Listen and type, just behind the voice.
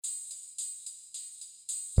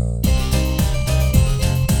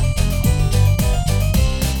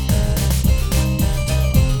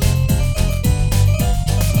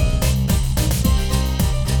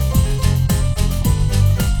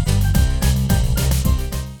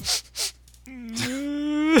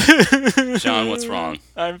John, what's wrong?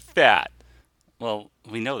 I'm fat. Well,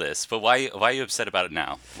 we know this, but why are you upset about it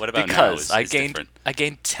now? What about now Because is, is different? I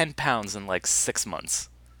gained 10 pounds in like 6 months.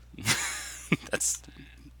 That's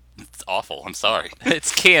it's awful. I'm sorry.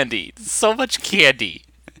 It's candy. So much candy.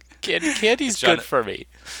 Candy's John, good for me.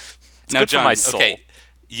 It's now good for my John, soul. okay,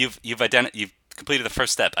 you've completed the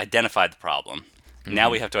first step, identified the problem.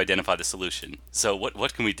 Now we have to identify the solution. So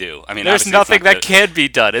what can we do? I mean, There's obviously it's nothing not that can be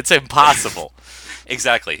done. It's impossible.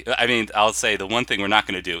 exactly. I mean, I'll say the one thing we're not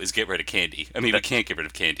going to do is get rid of candy. I mean, we can't get rid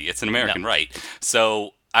of candy. It's an American No. right.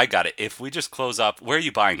 So I got it. If we just close off, where are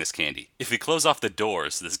you buying this candy? If we close off the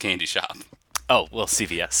doors to this candy shop, Oh, well,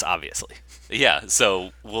 CVS, obviously. yeah.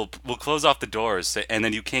 So we'll close off the doors, and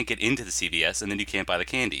then you can't get into the CVS, and then you can't buy the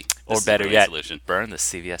candy. Or This is a better brilliant yet, solution. burn the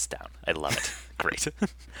CVS down. I love it. Great.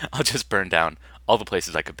 I'll just burn down all the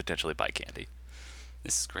places I could potentially buy candy.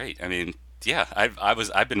 This is great. I mean, yeah.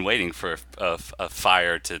 I've been waiting for a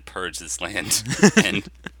fire to purge this land, and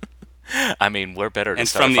I mean, we're better to and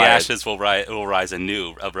start from a the fire. ashes will rise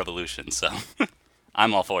a revolution. So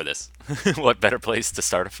I'm all for this. What better place to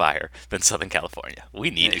start a fire than Southern California? We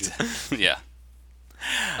need it. Yeah.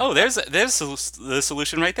 Oh, there's the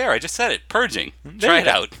solution right there. I just said it. Purging. There Try you it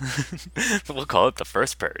go. out. We'll call it the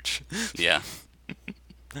first purge. Yeah.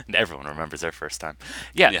 And everyone remembers their first time.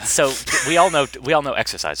 Yeah, Yeah. so we all know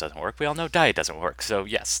exercise doesn't work. We all know diet doesn't work. So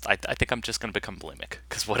yes, I think I'm just going to become bulimic.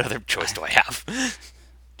 Because what other choice do I have?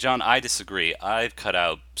 John, I disagree. I've cut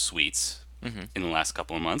out sweets Mm-hmm. in the last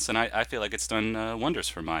couple of months, and I feel like it's done wonders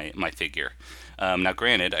for my figure. Now,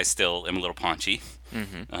 granted, I still am a little paunchy,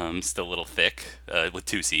 still a little thick with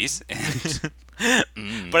two C's,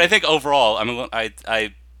 but I think overall,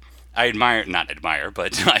 I admire, not admire,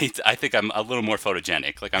 but I think I'm a little more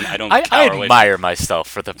photogenic. Like I don't I cower away. admire myself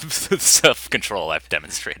for the self-control I've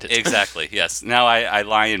demonstrated. Exactly. Yes. Now I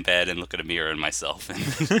lie in bed and look at a mirror in myself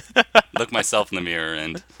and look myself in the mirror,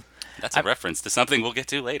 and that's a reference to something we'll get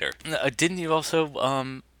to later. Didn't you also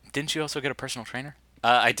get a personal trainer?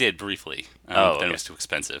 I did briefly. Oh, But then okay. it was too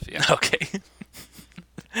expensive. Yeah. Okay.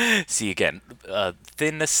 See again,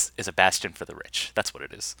 thinness is a bastion for the rich. That's what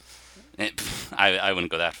it is. I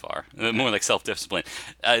wouldn't go that far. More like self-discipline.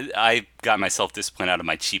 I got my self-discipline out of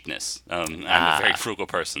my cheapness. I'm a very frugal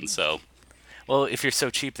person, so Well, if you're so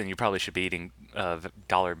cheap, then you probably should be eating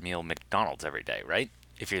dollar meal McDonald's every day, right?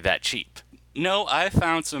 If you're that cheap. no, I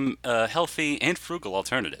found some healthy and frugal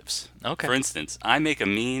alternatives. Okay. For instance, I make a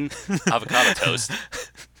mean avocado toast.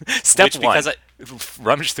 Step Which, one, because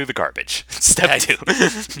rummage through the garbage. Step two.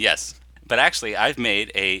 Yes. But actually, I've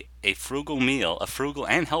made a frugal meal, a frugal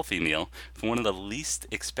and healthy meal, from one of the least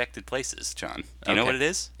expected places, John. Do you know Okay. what it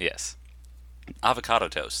is? Yes. Avocado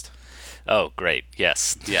toast. Oh, great.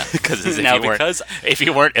 Yes. Yeah. Because Now, because if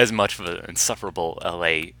you weren't as much of an insufferable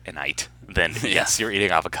LA-nite, then yes, you're eating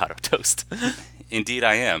avocado toast. indeed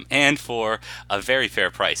I am, and for a very fair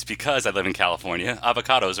price, because I live in California,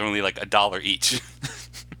 avocados are only like $1 each.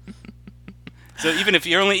 So even if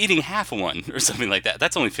you're only eating half of one or something like that,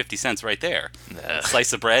 that's only 50 cents right there. A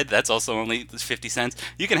slice of bread, that's also only 50 cents.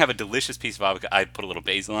 You can have a delicious piece of avocado. I put a little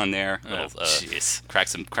basil on there, a little, jeez. crack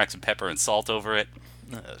some pepper and salt over it.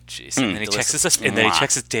 Oh, jeez. And then he checks delicious. his and then he Mwah.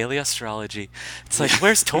 checks his daily astrology. It's like,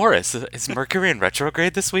 where's Taurus? Is Mercury in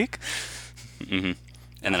retrograde this week? And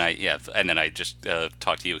then I just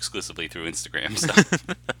talk to you exclusively through Instagram.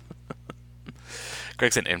 So.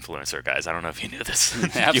 Greg's an influencer, guys. I don't know if you knew this. You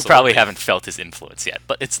Absolutely. probably haven't felt his influence yet,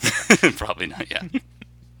 but it's Probably not yet.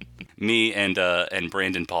 Me and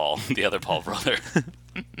Brandon Paul, the other Paul brother,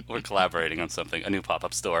 we're collaborating on something, a new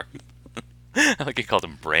pop-up store. I like he called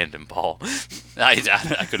him Brandon Paul. I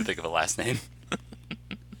couldn't think of a last name.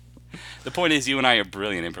 The point is, you and I are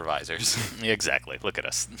brilliant improvisers. Exactly. Look at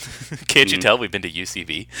us. Can't you tell we've been to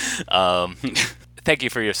UCB? Thank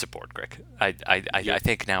you for your support, Greg. I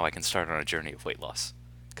think now I can start on a journey of weight loss.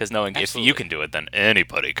 Because knowing if Absolutely. you can do it, then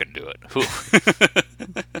anybody can do it.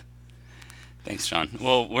 Whew. Thanks, John.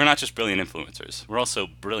 Well, we're not just brilliant influencers. We're also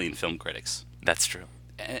brilliant film critics. That's true.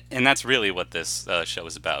 And that's really what this show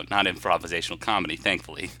is about. Not improvisational comedy,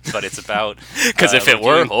 thankfully. But it's about... Because if it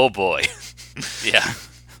were, reviewing- oh boy. Yeah.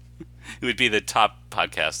 It would be the top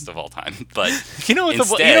podcast of all time. But You know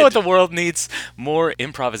what the world needs? More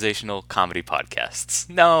improvisational comedy podcasts.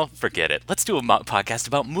 No, forget it. Let's do a podcast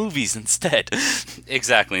about movies instead.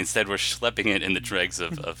 Exactly. Instead, we're schlepping it in the dregs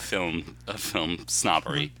of film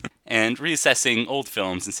snobbery and reassessing old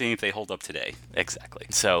films and seeing if they hold up today. Exactly.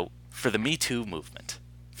 So, for the Me Too movement,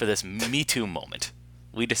 for this Me Too moment,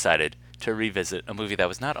 we decided to revisit a movie that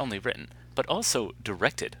was not only written, but also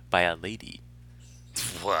directed by a lady.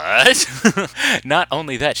 What? Not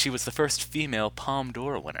only that, she was the first female Palme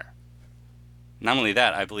d'Or winner. Not only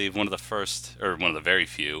that, I believe one of the first, or one of the very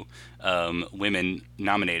few, women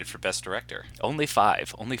nominated for Best Director. Only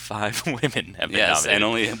 5. Only 5 women have been Yes, nominated. and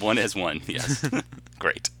only one has won. Yes.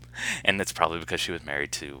 Great. And it's probably because she was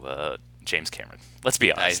married to James Cameron. Let's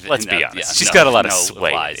be honest. Yeah, She's no, got a lot of no, sway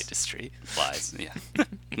in lies. the industry. Lies. Yeah.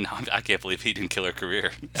 No, I can't believe he didn't kill her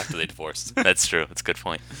career after they divorced. That's true. That's a good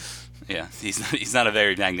point. Yeah, he's not a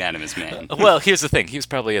very magnanimous man. Well, here's the thing. He was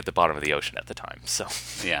probably at the bottom of the ocean at the time, so...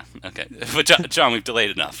 Yeah, okay. But John, we've delayed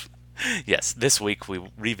enough. Yes, this week we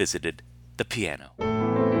revisited The Piano.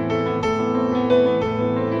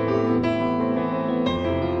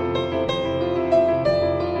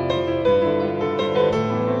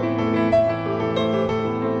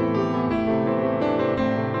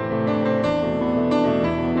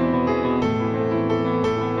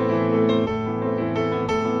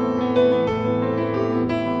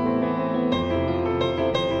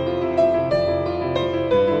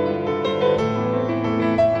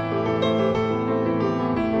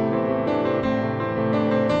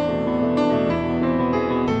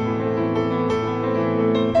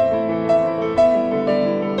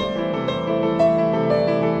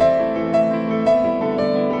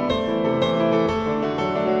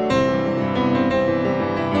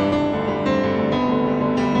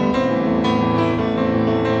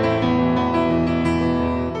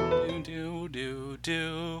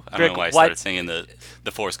 I don't know why I started singing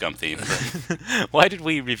the Forrest Gump theme. Why did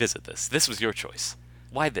we revisit this? This was your choice.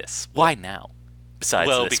 Why this? Why now? Besides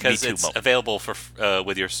well, this because Me Too it's moment. available for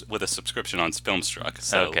with a subscription on Filmstruck.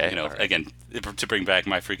 So Okay, you know, all right. again, to bring back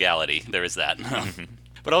my frugality, there is that.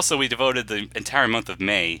 But also, we devoted the entire month of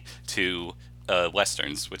May to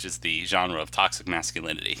westerns, which is the genre of toxic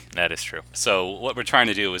masculinity. That is true. So what we're trying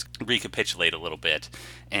to do is recapitulate a little bit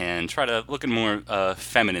and try to look at more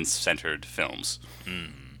feminine-centered films.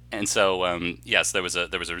 And so, yes, there was a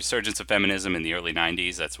resurgence of feminism in the early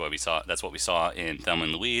 '90s. That's what we saw in Thelma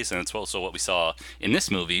and Louise, and it's also what we saw in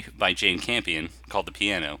this movie by Jane Campion called The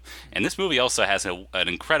Piano. And this movie also has an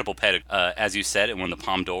incredible pedigree. As you said, it won the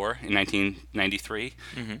Palme d'Or in 1993.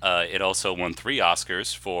 It also won 3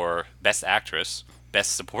 Oscars for Best Actress,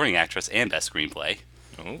 Best Supporting Actress, and Best Screenplay.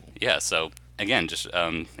 Oh. Yeah, so again, just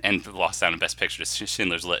and lost out on Best Picture to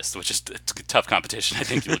Schindler's List, which is it's a tough competition. I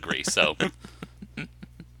think you'll agree. So.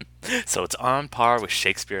 So it's on par with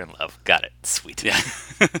Shakespeare in Love. Got it. Sweet. Yeah.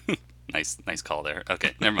 Nice call there.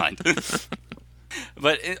 Okay, never mind.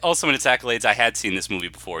 But also in its accolades, I had seen this movie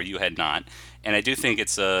before. You had not, and I do think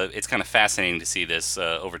it's kind of fascinating to see this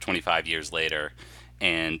over 25 years later,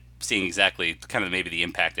 and seeing exactly kind of maybe the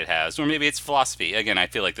impact it has, or maybe its philosophy. Again, I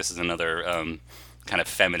feel like this is another kind of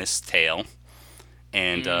feminist tale,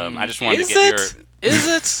 and I just wanted to get your. Is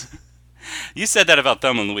it? You said that about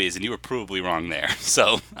Thelma and Louise, and you were provably wrong there.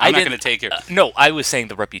 So I'm not going to take it. No, I was saying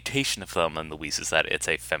the reputation of Thelma and Louise is that it's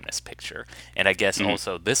a feminist picture, and I guess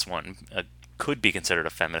also this one could be considered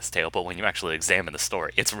a feminist tale. But when you actually examine the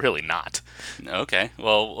story, it's really not. Okay,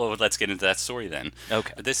 well, let's get into that story then.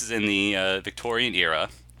 Okay. This is in the Victorian era.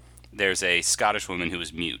 There's a Scottish woman who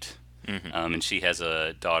is mute. And she has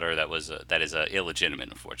a daughter that is illegitimate,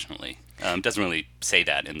 unfortunately. Doesn't really say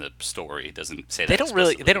that in the story. It doesn't say that. They don't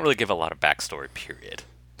really give a lot of backstory. Period.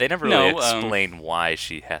 They never really explain why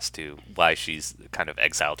she's kind of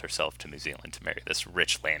exiled herself to New Zealand to marry this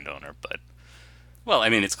rich landowner. But well, I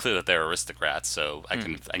mean, it's clear that they're aristocrats, so I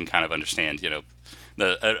can kind of understand,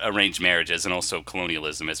 the arranged marriages and also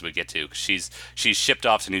colonialism as we get to. 'Cause she's shipped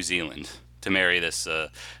off to New Zealand to marry this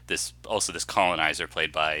colonizer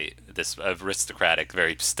played by this aristocratic,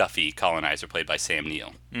 very stuffy colonizer played by Sam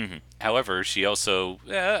Neill. However, she also,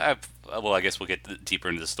 I guess we'll get deeper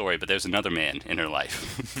into the story, but there's another man in her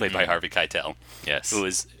life, played by Harvey Keitel, yes, who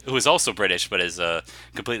is also British, but is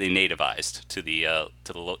completely nativized to the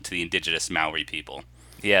indigenous Maori people.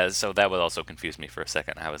 Yeah, so that would also confuse me for a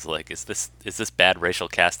second. I was like, is this bad racial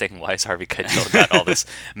casting? Why has Harvey Keitel got all this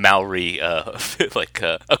Maori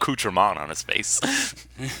accoutrement on his face?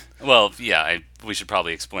 Well, yeah, we should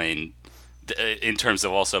probably explain in terms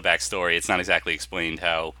of also backstory. It's not exactly explained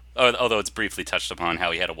how, although it's briefly touched upon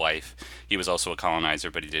how he had a wife. He was also a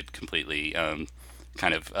colonizer, but he did completely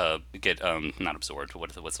get not absorbed.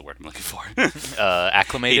 What's the word I'm looking for?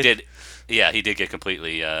 Acclimated. He did get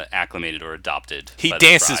completely acclimated or adopted. He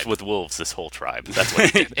dances with wolves. This whole tribe. That's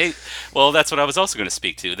what he did. Well, that's what I was also going to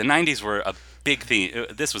speak to. The '90s were a big theme.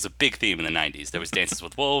 This was a big theme in the '90s. There was Dances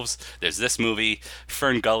with Wolves. There's this movie,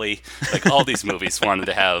 Fern Gully. Like all these movies wanted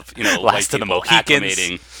to have Last of the Mohicans.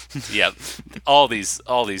 Acclimating. Yeah, all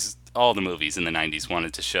the movies in the '90s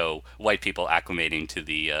wanted to show white people acclimating to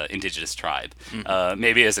the indigenous tribe.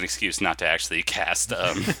 Maybe as an excuse not to actually cast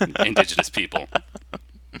indigenous people.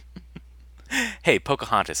 Hey,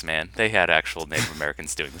 Pocahontas, man. They had actual Native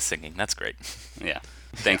Americans doing the singing. That's great. Yeah.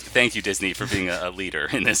 Thank you, Disney, for being a leader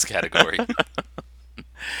in this category.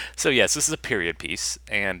 So yes, this is a period piece,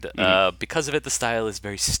 and because of it, the style is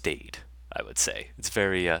very staid. I would say it's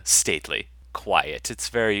very stately, quiet. It's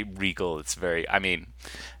very regal. It's very. I mean,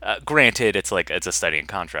 granted, it's a study in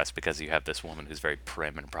contrast because you have this woman who's very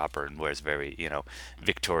prim and proper and wears very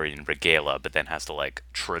Victorian regalia, but then has to like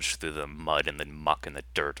trudge through the mud and the muck and the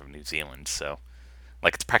dirt of New Zealand. So,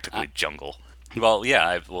 like, it's practically jungle. Well,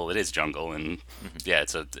 yeah, it is jungle, and yeah,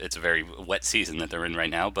 it's a very wet season that they're in right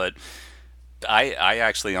now. But I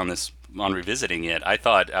actually on revisiting it, I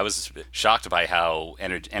thought I was shocked by how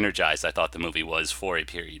energized I thought the movie was for a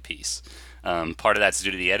period piece. Part of that's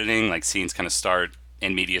due to the editing, like scenes kind of start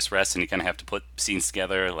in medias res, and you kind of have to put scenes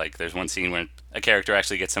together. Like there's one scene where a character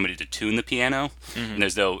actually gets somebody to tune the piano, and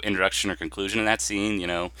there's no introduction or conclusion in that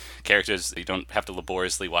scene. Characters, you don't have to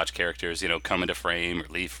laboriously watch characters, come into frame or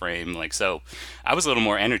leave frame. Like, so I was a little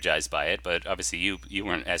more energized by it, but obviously you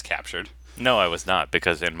weren't as captured. No, I was not,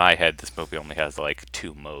 because in my head, this movie only has like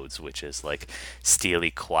two modes, which is like steely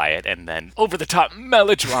quiet and then over the top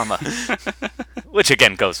melodrama. Which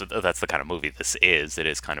again goes with that's the kind of movie this is. It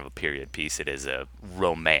is kind of a period piece. It is a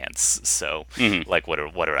romance. So like what do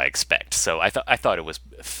I expect? So I thought it was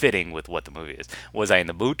fitting with what the movie is. Was I in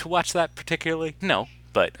the mood to watch that particularly? No.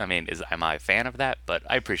 But I mean, am I a fan of that? But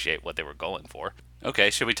I appreciate what they were going for.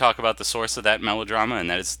 Okay, should we talk about the source of that melodrama, and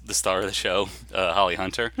that is the star of the show, Holly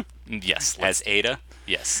Hunter? Yes. As Ada?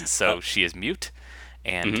 Yes. So she is mute,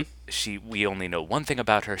 and we only know one thing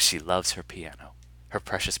about her. She loves her piano. Her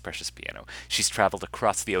precious, precious piano. She's traveled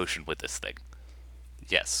across the ocean with this thing.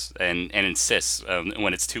 Yes, and insists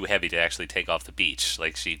when it's too heavy to actually take off the beach.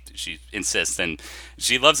 Like she insists, and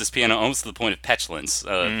she loves this piano almost to the point of petulance.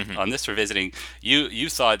 On this revisiting, you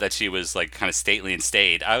thought that she was like kind of stately and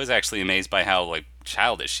staid. I was actually amazed by how like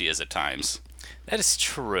childish she is at times. That is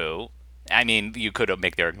true. I mean, you could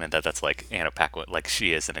make the argument that that's like Anna Paquin. Like,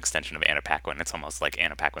 she is an extension of Anna Paquin. It's almost like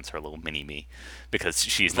Anna Paquin's her little mini-me. Because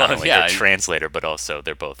she's not only her translator, but also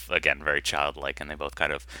they're both, again, very childlike, and they both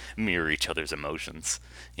kind of mirror each other's emotions.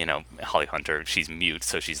 Holly Hunter, she's mute,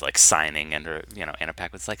 so she's like signing, and her, Anna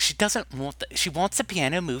Paquin's like, she doesn't want she wants the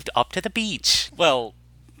piano moved up to the beach. Well,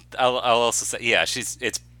 I'll also say, yeah,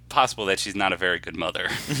 it's possible that she's not a very good mother.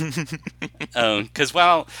 Because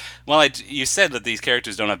while you said that these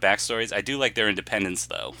characters don't have backstories, I do like their independence,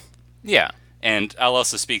 though. Yeah. And I'll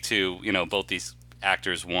also speak to, both these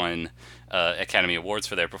actors won Academy Awards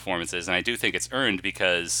for their performances, and I do think it's earned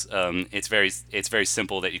because it's very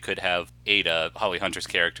simple that you could have Ada, Holly Hunter's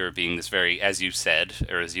character, being this very, as you said,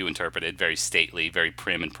 or as you interpreted, very stately, very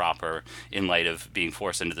prim and proper in light of being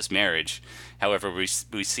forced into this marriage. However, we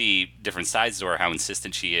see different sides to her, how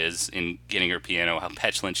insistent she is in getting her piano, how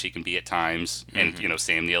petulant she can be at times. And,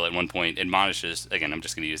 Sam Neill at one point admonishes, again, I'm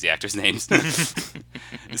just going to use the actors' names.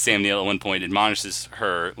 Sam Neill at one point admonishes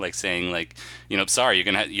her, like saying, like, sorry,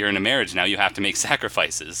 you're in a marriage now, you have to make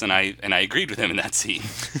sacrifices. And I agreed with him in that scene.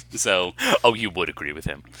 So. Oh, you would agree with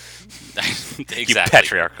him. Exactly. You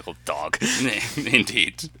patriarchal dog.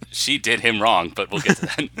 Indeed. She did him wrong, but we'll get to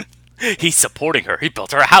that. He's supporting her. He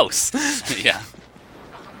built her a house. Yeah.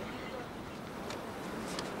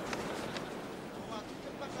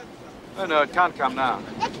 Oh, no, it can't come now.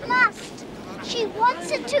 It must. She wants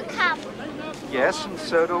it to come. Yes, and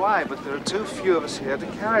so do I, but there are too few of us here to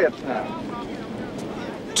carry it now.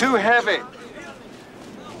 Too heavy.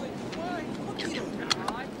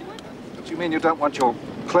 Do you mean you don't want your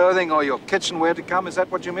clothing or your kitchenware to come? Is that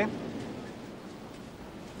what you mean?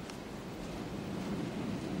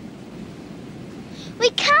 We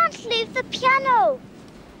can't leave the piano.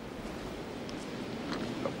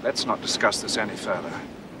 Look, let's not discuss this any further.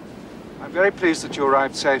 I'm very pleased that you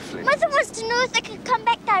arrived safely. Mother wants to know if they can come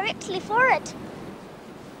back directly for it.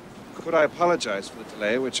 Could I apologize for the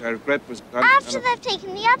delay, which I regret was done After they've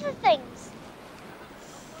taken the other things.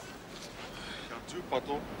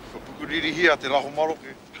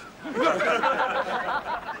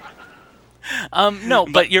 No,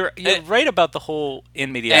 but you're right about the whole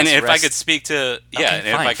in medias and if res. I could speak to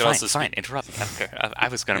if I could also interrupt me. I don't care. I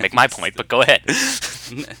was going to make my point, but go ahead.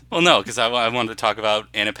 Well, no, because I wanted to talk about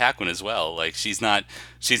Anna Paquin as well. Like she's not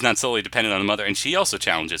solely dependent on the mother, and she also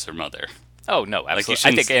challenges her mother. Oh no, absolutely.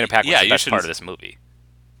 Like I think Anna Paquin is the best part of this movie.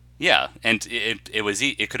 Yeah, and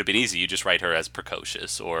it could have been easy. You just write her as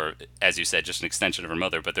precocious, or as you said, just an extension of her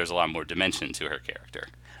mother. But there's a lot more dimension to her character.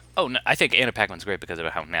 Oh, no, I think Anna Paquin's great because of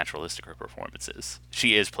how naturalistic her performance is.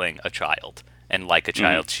 She is playing a child, and like a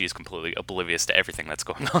child, she's completely oblivious to everything that's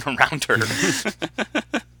going on around her.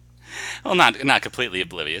 Well, not completely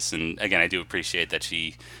oblivious, and again, I do appreciate that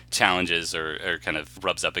she challenges or kind of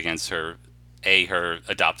rubs up against her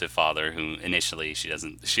adoptive father, who initially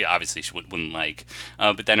she obviously wouldn't like,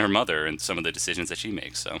 but then her mother and some of the decisions that she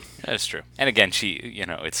makes. So That's true. And again,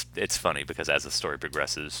 it's funny because as the story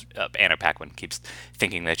progresses, Anna Paquin keeps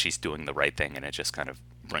thinking that she's doing the right thing, and it just kind of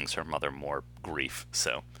brings her mother more grief.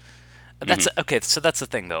 So that's okay. So that's the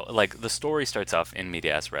thing, though. Like, the story starts off in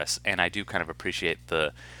medias res, and I do kind of appreciate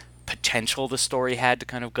the potential the story had to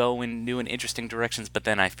kind of go in new and interesting directions, but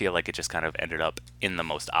then I feel like it just kind of ended up in the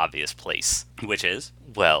most obvious place. which is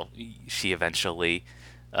Well, she eventually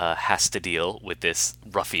has to deal with this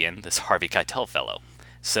ruffian, this Harvey Keitel fellow.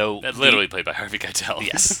 So literally played by Harvey Keitel.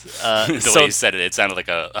 Yes. The way you said it sounded like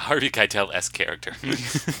a Harvey Keitel-esque character.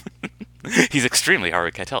 He's extremely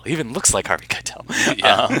Harvey Keitel. He even looks like Harvey Keitel.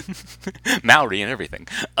 Yeah. Maori and everything.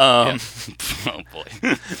 Oh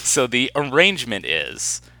boy. So the arrangement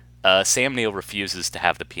is Sam Neill refuses to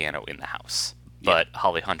have the piano in the house. But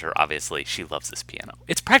Holly Hunter, obviously, she loves this piano.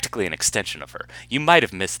 It's practically an extension of her. You might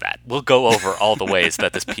have missed that. We'll go over all the ways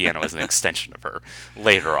that this piano is an extension of her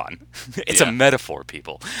later on. It's a metaphor,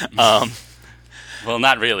 people. Well,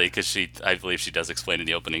 not really, because I believe she does explain in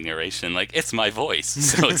the opening narration, like, it's my voice.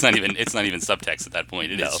 So it's not even subtext at that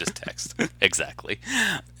point. It is just text. Exactly.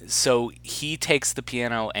 So he takes the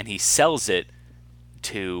piano and he sells it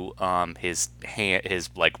to his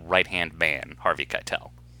like right hand man, Harvey Keitel.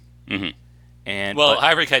 Mm-hmm. And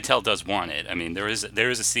Harvey Keitel does want it. I mean, there is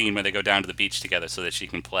a scene where they go down to the beach together so that she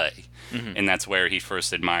can play, and that's where he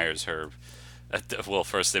first admires her.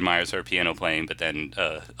 First admires her piano playing, but then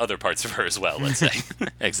other parts of her as well, let's say.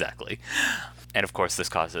 Exactly. And of course, this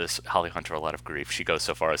causes Holly Hunter a lot of grief. She goes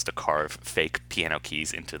so far as to carve fake piano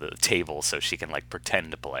keys into the table so she can like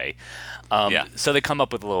pretend to play. So they come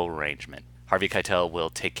up with a little arrangement. Harvey Keitel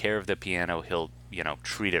will take care of the piano. He'll,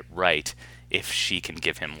 treat it right if she can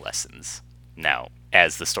give him lessons. Now,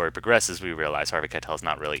 as the story progresses, we realize Harvey Keitel is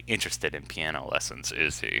not really interested in piano lessons,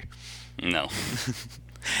 is he? No.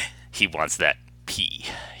 He wants that pee.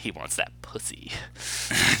 He wants that pussy.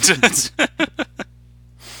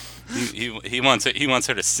 he wants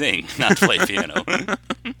her to sing, not play piano.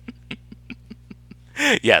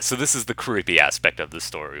 Yeah, so this is the creepy aspect of the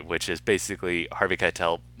story, which is basically Harvey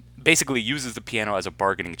Keitel uses the piano as a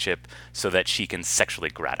bargaining chip so that she can sexually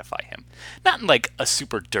gratify him. Not in like a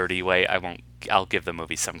super dirty way. I'll give the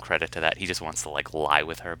movie some credit to that. He just wants to like lie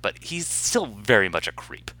with her, but he's still very much a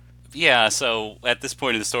creep. Yeah, so at this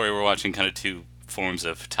point in the story, we're watching kind of two forms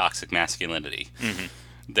of toxic masculinity. Mm-hmm.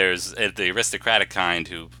 There's the aristocratic kind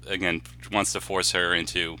who, again, wants to force her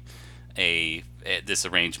into this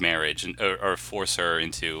arranged marriage, or force her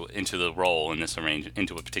into the role in this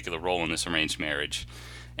into a particular role in this arranged marriage,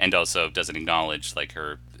 and also doesn't acknowledge like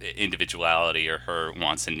her individuality or her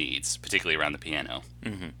wants and needs, particularly around the piano.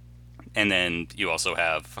 Mm-hmm. And then you also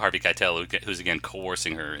have Harvey Keitel, who's again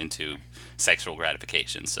coercing her into sexual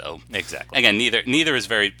gratification. So exactly, again, neither is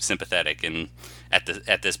very sympathetic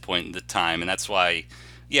at this point in the time, and that's why,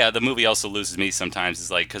 the movie also loses me sometimes.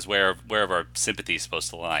 Is like, because where our sympathy is supposed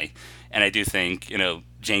to lie, and I do think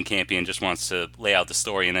Jane Campion just wants to lay out the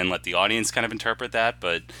story and then let the audience kind of interpret that,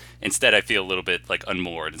 but instead I feel a little bit like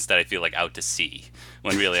unmoored. Instead I feel like out to sea,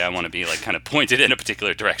 when really I want to be like kind of pointed in a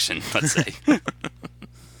particular direction, let's say.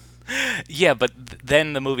 Yeah, but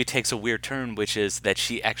then the movie takes a weird turn, which is that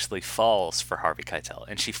she actually falls for Harvey Keitel,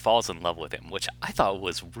 and she falls in love with him, which I thought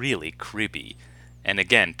was really creepy. And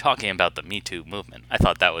again, talking about the Me Too movement, I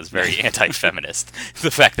thought that was very anti-feminist.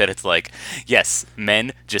 The fact that it's like, yes,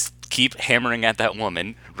 men just keep hammering at that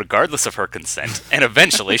woman, regardless of her consent, and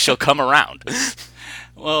eventually she'll come around.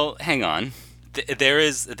 Well, hang on. There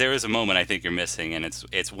is a moment I think you're missing, and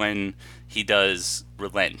it's when he does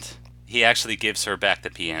relent. He actually gives her back the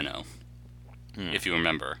piano, if you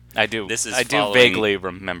remember. I do. I do vaguely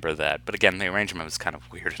remember that, but again, the arrangement was kind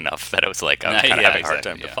of weird enough that I was like, I'm kind of having a hard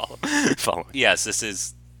time to follow. Yes,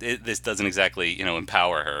 this doesn't exactly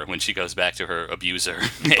empower her when she goes back to her abuser.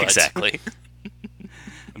 Exactly.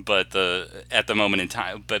 But at the moment in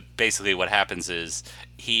time, but basically what happens is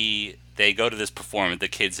they go to this performance. The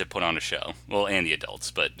kids have put on a show, well, and the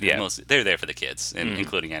adults, but mostly they're there for the kids,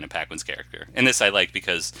 including Anna Paquin's character. And this I like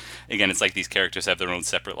because, again, it's like these characters have their own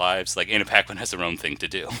separate lives. Like Anna Paquin has her own thing to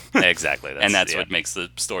do. Exactly, and that's what makes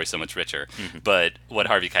the story so much richer. Mm-hmm. But what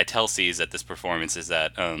Harvey Keitel sees at this performance is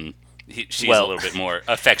that she's Well- a little bit more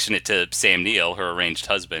affectionate to Sam Neill, her arranged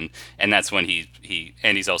husband, and that's when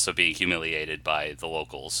he's also being humiliated by the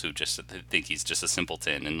locals who just think he's just a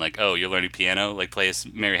simpleton and like, oh, you're learning piano, like play us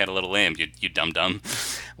Mary Had a Little Lamb, you dum dum.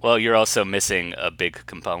 Well, you're also missing a big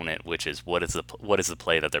component, which is what is the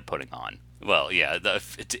play that they're putting on? Well, yeah,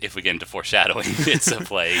 if we get into foreshadowing, it's a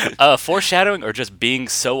play. Foreshadowing or just being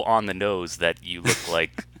so on the nose that you look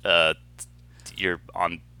like you're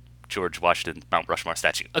on George Washington's Mount Rushmore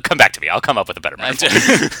statue. Come back to me. I'll come up with a better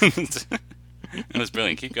metaphor. It was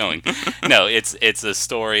brilliant. Keep going. No, it's a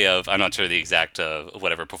story of, I'm not sure the exact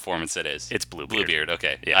whatever performance it is. It's Bluebeard. Bluebeard.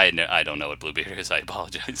 Okay. Yeah. I don't know what Bluebeard is. I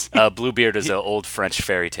apologize. Bluebeard is an old French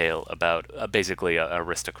fairy tale about basically an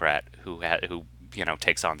aristocrat who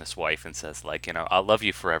takes on this wife and says, like, I'll love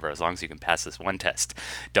you forever as long as you can pass this one test.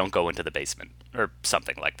 Don't go into the basement, or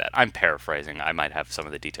something like that. I'm paraphrasing. I might have some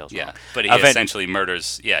of the details wrong. Yeah, but he essentially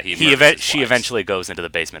murders. Yeah, she murders his wives. eventually goes into the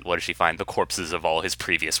basement. What does she find? The corpses of all his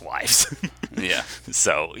previous wives. Yeah.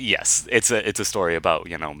 So yes, it's a story about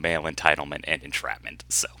male entitlement and entrapment.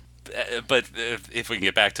 So, But if we can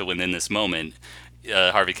get back to within this moment,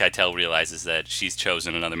 Harvey Keitel realizes that she's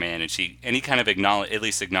chosen another man, and he kind of at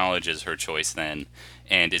least acknowledges her choice then,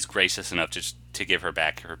 and is gracious enough to give her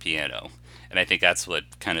back her piano. And I think that's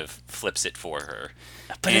what kind of flips it for her.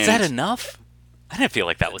 but is that enough? I didn't feel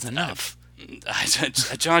like that was enough.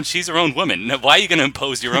 John, she's her own woman. Why are you going to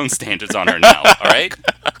impose your own standards on her now? All right.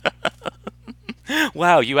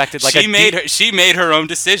 Wow, you acted like she made her own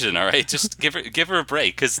decision. All right, just give her a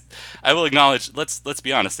break. Because I will acknowledge. Let's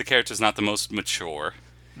be honest. The character's not the most mature.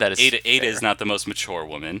 That is Ada is not the most mature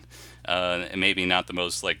woman. And maybe not the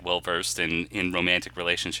most well versed in romantic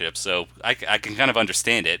relationships. So I can kind of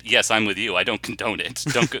understand it. Yes, I'm with you. I don't condone it.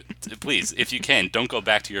 Please, if you can, don't go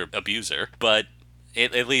back to your abuser. But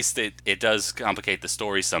at least it does complicate the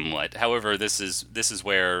story somewhat. However, this is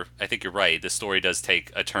where I think you're right. The story does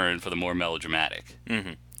take a turn for the more melodramatic.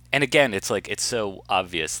 Mm-hmm. And again, it's so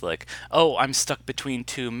obvious, oh, I'm stuck between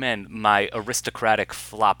two men, my aristocratic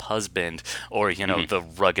flop husband, or, the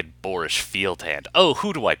rugged boorish field hand. Oh,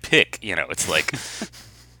 who do I pick? It's like...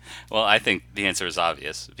 Well, I think the answer is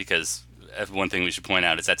obvious, because one thing we should point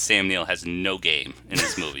out is that Sam Neill has no game in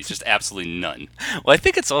this movie, just absolutely none. Well, I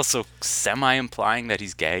think it's also semi-implying that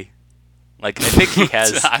he's gay. I think he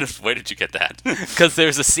has... Where did you get that? Because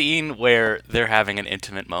there's a scene where they're having an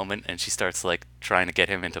intimate moment, and she starts, trying to get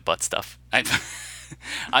him into butt stuff. I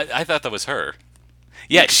thought that was her.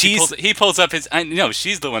 Yeah, he pulls up his... No,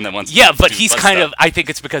 she's the one that wants to Yeah, but do he's butt kind stuff. of... I think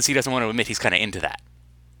it's because he doesn't want to admit he's kind of into that.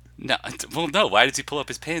 No, well, no. Why does he pull up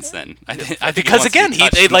his pants then? I think because, again,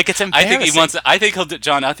 it's embarrassing. I think he'll do,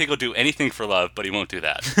 John. I think he'll do anything for love, but he won't do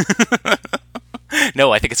that.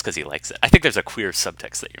 No, I think it's because he likes it. I think there's a queer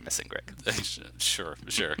subtext that you're missing, Greg. Sure.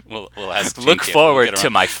 We'll ask. Look Jane forward Campion. to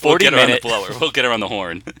my 40-minute blower. We'll get her on the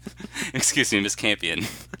horn. Excuse me, Miss Campion.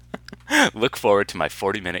 Look forward to my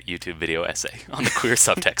 40-minute YouTube video essay on the queer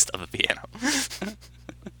subtext of a piano.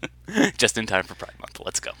 Just in time for Pride Month.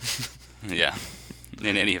 Let's go. Yeah.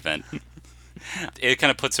 In any event, it kind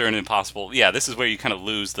of puts her in an impossible... Yeah, this is where you kind of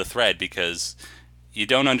lose the thread, because you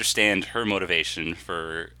don't understand her motivation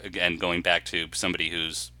for, again, going back to somebody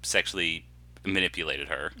who's sexually manipulated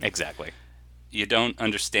her. Exactly. You don't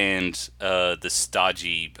understand the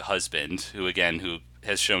stodgy husband who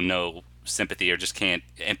has shown no sympathy or just can't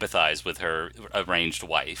empathize with her arranged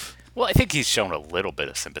wife. Well, I think he's shown a little bit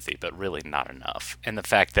of sympathy, but really not enough. And the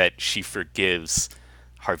fact that she forgives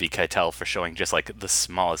Harvey Keitel for showing just the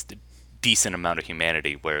smallest decent amount of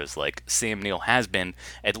humanity, whereas Sam Neill has been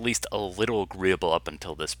at least a little agreeable up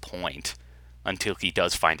until this point, until he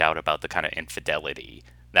does find out about the kind of infidelity.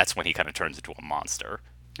 That's when he kind of turns into a monster.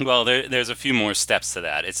 Well, there's a few more steps to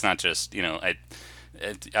that. It's not just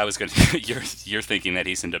I was going to. You're thinking that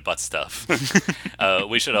he's into butt stuff.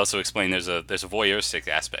 We should also explain there's a voyeuristic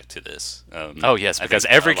aspect to this. Oh yes, because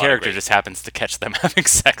every character just happens to catch them having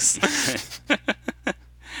sex.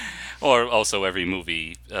 Or also every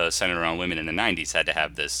movie centered around women in the 90s had to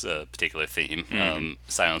have this particular theme. Mm-hmm.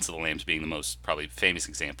 Silence of the Lambs being the most probably famous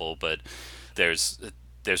example, but there's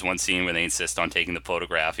one scene where they insist on taking the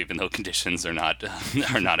photograph even though conditions are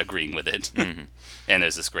not agreeing with it. Mm-hmm. And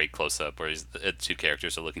there's this great close up where two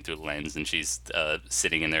characters are looking through the lens, and she's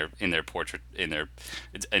sitting in their portrait in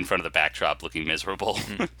front of the backdrop looking miserable.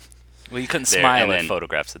 Mm-hmm. Well, you couldn't smile at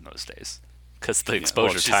photographs in those days, because the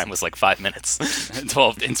exposure time was 5 minutes.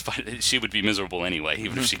 Well, she would be miserable anyway,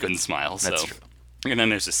 even if she couldn't smile. That's true. And then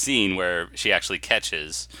there's a scene where she actually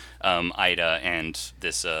catches Ida and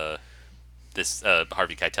this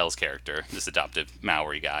Harvey Keitel's character, this adoptive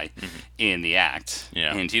Maori guy, in the act.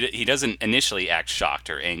 Yeah. And he doesn't initially act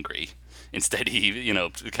shocked or angry. Instead, he,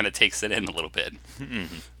 kind of takes it in a little bit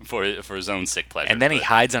for his own sick pleasure. And then he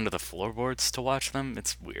hides under the floorboards to watch them.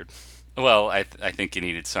 It's weird. Well, I think you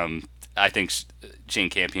needed some. I think Jane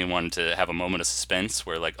Campion wanted to have a moment of suspense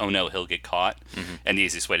where, like, oh no, he'll get caught, and the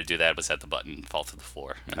easiest way to do that was set the button and fall to the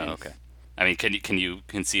floor. Okay. I mean, can you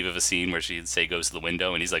conceive of a scene where she say goes to the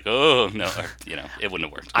window and he's like, oh no, or, it wouldn't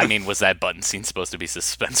have worked. I mean, was that button scene supposed to be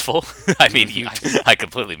suspenseful? I mean, I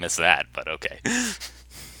completely missed that, but okay.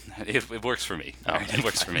 It works for me. Oh, It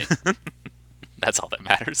works for me. That's all that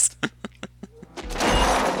matters.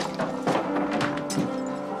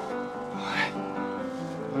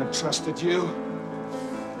 I trusted you.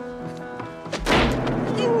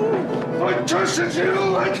 I trusted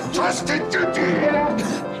you. I trusted you, dear.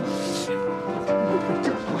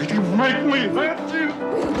 Why do you make me hurt you?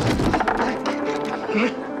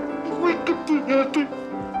 Why could you hurt me?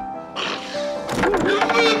 You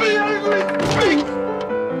made me angry.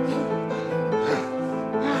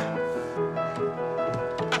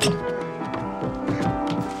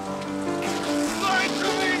 Lie to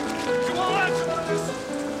me. You will answer for this.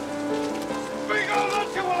 Bingo, look,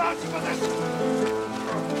 you will answer for this.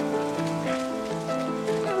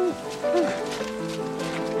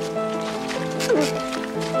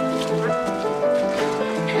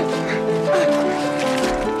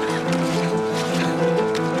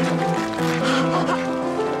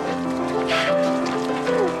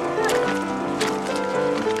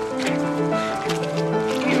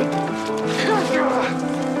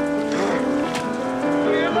 Do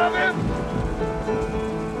you love him?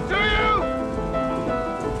 Do you?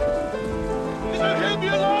 Is it him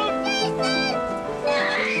you love?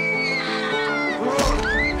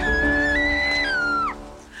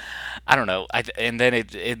 I don't know. And then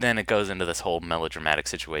it goes into this whole melodramatic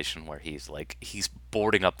situation where he's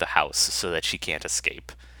boarding up the house so that she can't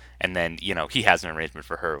escape. And then, he has an arrangement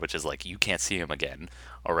for her, which is like, you can't see him again,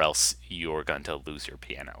 or else you're going to lose your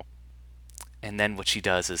piano. And then what she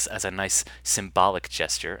does is, as a nice symbolic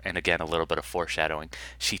gesture, and again, a little bit of foreshadowing,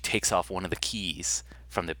 she takes off one of the keys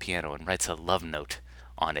from the piano and writes a love note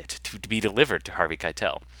on it to be delivered to Harvey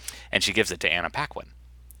Keitel. And she gives it to Anna Paquin.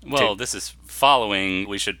 Well, this is following.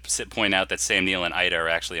 We should point out that Sam Neill and Ida are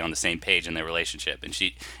actually on the same page in their relationship, and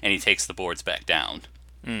he takes the boards back down.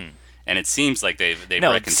 And it seems like they've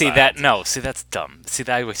reconciled. See, that's dumb. See,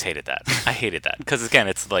 I always hated that. I hated that because again,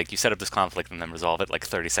 it's like you set up this conflict and then resolve it like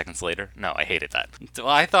 30 seconds later. No, I hated that. Well,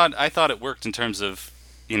 I thought it worked in terms of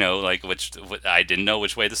like I didn't know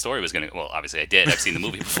which way the story was going to. Well, obviously I did. I've seen the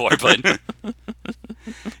movie before, but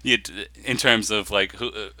in terms of like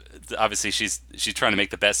who. Obviously, she's trying to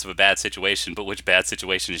make the best of a bad situation, but which bad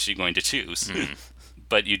situation is she going to choose?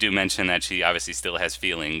 But you do mention that she obviously still has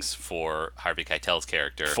feelings for Harvey Keitel's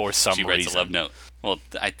character. For some she writes reason. a love note. Well,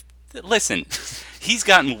 listen, he's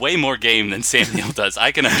gotten way more game than Sam Neill does.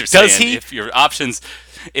 I can understand Does he? if your options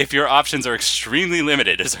are extremely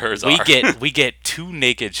limited as hers are. We get 2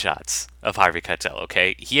 naked shots of Harvey Keitel.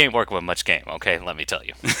 Okay, he ain't working with much game. Okay, let me tell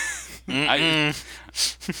you.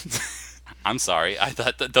 I'm sorry. I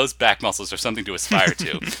thought that those back muscles are something to aspire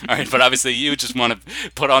to. All right, but obviously you just want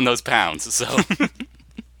to put on those pounds. So,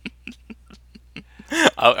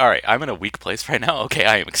 all right, I'm in a weak place right now. Okay,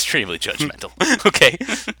 I am extremely judgmental. Okay.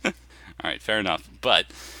 All right, fair enough. But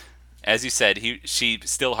as you said, she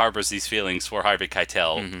still harbors these feelings for Harvey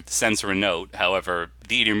Keitel. Sends her a note. However,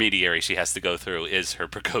 the intermediary she has to go through is her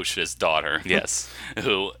precocious daughter. Yes.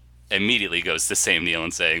 Who immediately goes to Sam Neill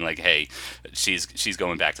and saying like, "Hey, she's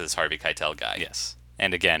going back to this Harvey Keitel guy." Yes.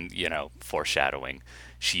 And again, foreshadowing,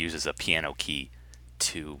 she uses a piano key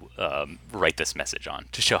to write this message on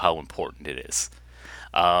to show how important it is.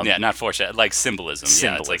 Yeah, not foreshadowing, like symbolism.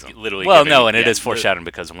 Yeah, it's like literally. Well, no, and it is foreshadowing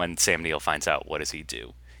because when Sam Neill finds out, what does he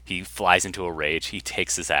do? He flies into a rage. He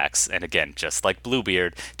takes his axe, and again, just like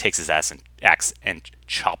Bluebeard, takes his axe and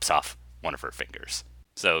chops off one of her fingers.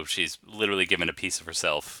 So she's literally given a piece of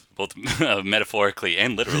herself, both metaphorically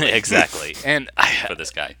and literally. Exactly. And for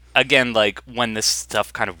this guy. Again, like, when this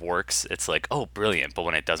stuff kind of works, it's like, oh, brilliant. But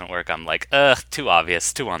when it doesn't work, I'm like, too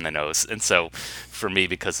obvious, too on the nose. And so, for me,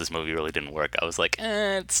 because this movie really didn't work, I was like,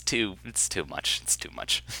 it's too much. It's too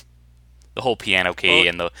much. The whole piano key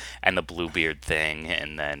and the Bluebeard thing,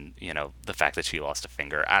 and then, the fact that she lost a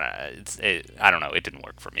finger. I don't know. It didn't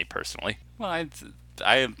work for me personally. Well,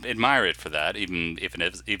 I admire it for that, even if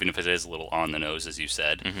it is a little on the nose, as you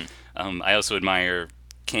said. I also admire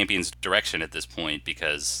Campion's direction at this point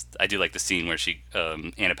because I do like the scene where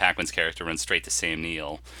Anna Paquin's character runs straight to Sam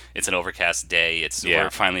Neill. It's an overcast day. We're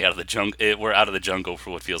finally out of the jungle. We're out of the jungle for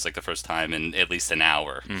what feels like the first time in at least an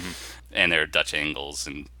hour, and there are Dutch angles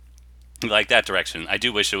and like that direction. I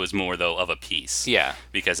do wish it was more though of a piece. Yeah.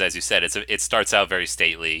 Because as you said, it starts out very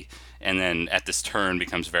stately, and then at this turn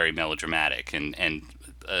becomes very melodramatic and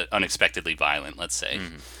unexpectedly violent. Let's say,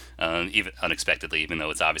 even unexpectedly, even though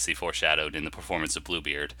it's obviously foreshadowed in the performance of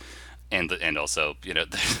Bluebeard. And also,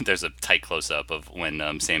 there's a tight close-up of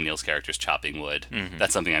when Sam Neill's character's chopping wood.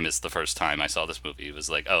 That's something I missed the first time I saw this movie. It was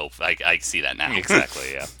like, oh, I see that now.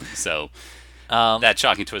 Exactly, yeah. So that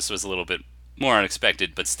shocking twist was a little bit more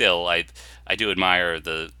unexpected, but still, I do admire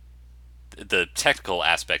the technical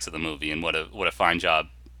aspects of the movie and what a fine job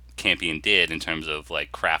Campion did in terms of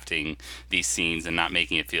like crafting these scenes and not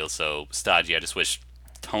making it feel so stodgy. I just wish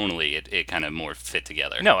tonally it kind of more fit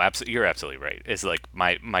together. No, you're absolutely right. It's like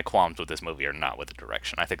my qualms with this movie are not with the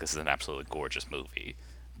direction. I think this is an absolutely gorgeous movie,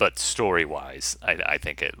 but story-wise, I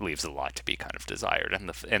think it leaves a lot to be kind of desired,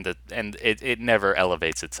 and it never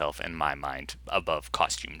elevates itself in my mind above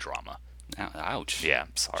costume drama. Ouch. Yeah,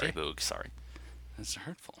 sorry. J-Boog. Sorry. That's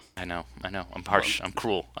hurtful. I know. I'm harsh. I'm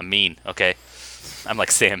cruel. I'm mean. Okay. I'm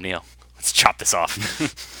like Sam Neill. Let's chop this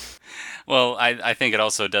off. Well, I think it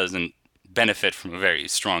also doesn't benefit from a very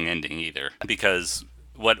strong ending either, because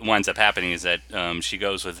what winds up happening is that she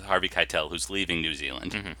goes with Harvey Keitel, who's leaving New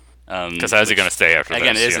Zealand. Because how's he going to stay after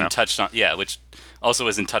again, this? it isn't touched on. Yeah, which also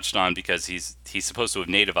isn't touched on because he's supposed to have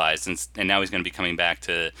nativized, and now he's going to be coming back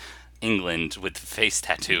to England with face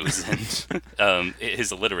tattoos and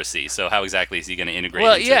his illiteracy. So how exactly is he going to integrate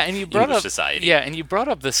into English society? Yeah, and you brought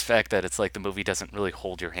up this fact that it's like the movie doesn't really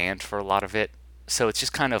hold your hand for a lot of it. So it's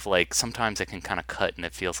just kind of like sometimes it can kind of cut and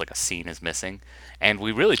it feels like a scene is missing. And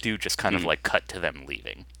we really do just kind of like cut to them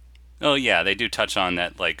leaving. Oh, yeah, they do touch on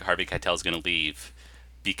that, like Harvey Keitel's going to leave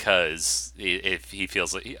because if he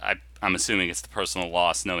feels like... I'm assuming it's the personal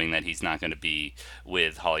loss knowing that he's not going to be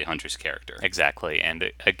with Holly Hunter's character. Exactly.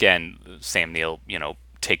 And again, Sam Neill,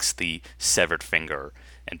 takes the severed finger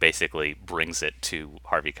and basically brings it to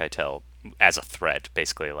Harvey Keitel as a threat.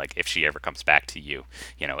 Basically, like, if she ever comes back to you,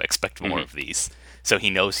 expect more of these. So he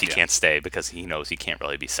knows he can't stay because he knows he can't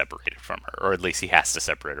really be separated from her. Or at least he has to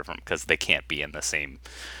separate her from her because they can't be in the same,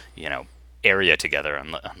 area together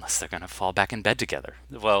unless they're going to fall back in bed together.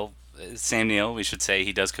 Well, Sam Neill, we should say,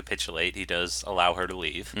 he does capitulate. He does allow her to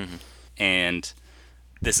leave. And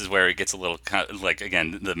this is where it gets a little, like,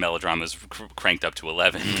 again, the melodrama is cranked up to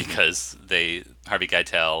 11 because Harvey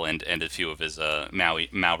Keitel and a few of his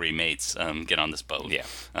Maori mates get on this boat. Yeah.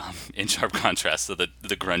 In sharp contrast to the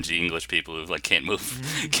grungy English people who like can't move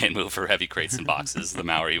for heavy crates and boxes. The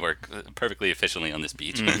Maori work perfectly efficiently on this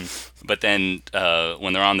beach. But then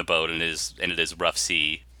when they're on the boat and it is rough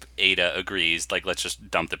sea, Ada agrees, like, let's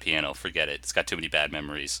just dump the piano, forget it. It's got too many bad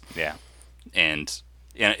memories. Yeah. And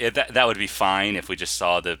that would be fine if we just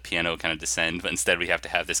saw the piano kind of descend, but instead we have to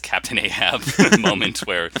have this Captain Ahab moment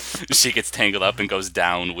where she gets tangled up and goes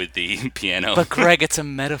down with the piano. But Greg, it's a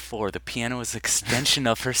metaphor. The piano is an extension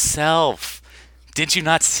of herself. Did you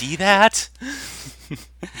not see that?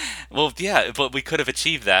 Well, yeah, but we could have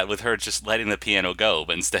achieved that with her just letting the piano go,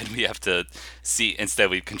 but instead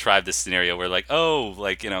we contrived this scenario where, like,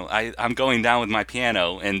 I'm going down with my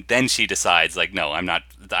piano, and then she decides, like, no, I'm not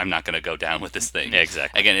going to go down with this thing.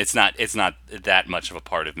 Exactly. Again, it's not that much of a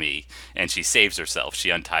part of me, and she saves herself.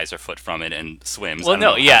 She unties her foot from it and swims. Well,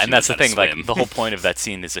 no, yeah, and that's the thing. Like, the whole point of that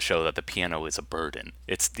scene is to show that the piano is a burden.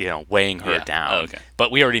 It's, weighing her down. Oh, okay.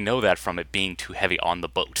 But we already know that from it being too heavy on the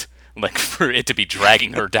boat. Like, for it to be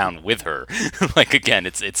dragging her down with her, like, again,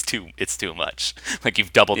 it's too much. Like,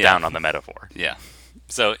 you've doubled down on the metaphor. Yeah.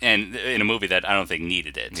 So, and in a movie that I don't think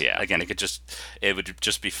needed it. Yeah. Again, it would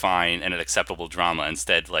just be fine and an acceptable drama.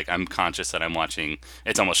 Instead, like, I'm conscious that I'm watching.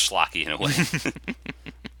 It's almost schlocky in a way,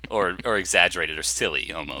 or exaggerated or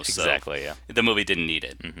silly almost. Exactly. So yeah. The movie didn't need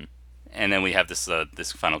it. And then we have this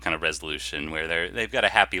final kind of resolution where they've got a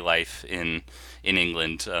happy life in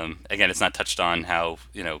England. Again, it's not touched on how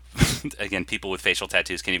again, people with facial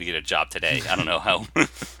tattoos can't even get a job today. I don't know how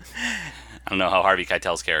Harvey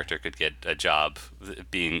Keitel's character could get a job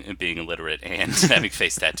being illiterate and having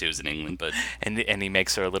face tattoos in England. But and he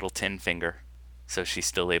makes her a little tin finger, so she's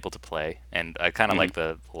still able to play. And I kind of like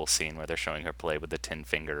the whole scene where they're showing her play with the tin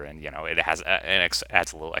finger, and it has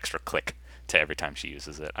adds a little extra click to every time she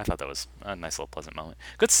uses it. I thought that was a nice little pleasant moment.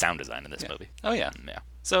 Good sound design in this movie. Oh yeah. Yeah.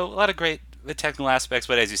 So a lot of great technical aspects,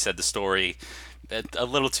 but as you said, the story a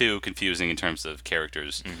little too confusing in terms of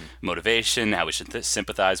characters' motivation, how we should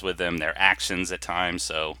sympathize with them, their actions at times.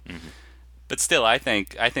 So, but still, I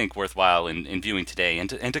think worthwhile in viewing today and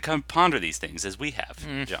to come ponder these things as we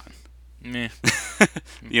have, John. Meh.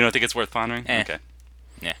 You don't think it's worth pondering? Okay.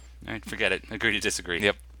 Yeah. All right, forget it. Agree to disagree.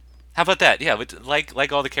 Yep. How about that? Yeah,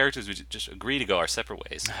 like all the characters, we just agree to go our separate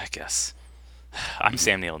ways. I guess. I'm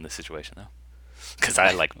Sam Neill in this situation, though. Because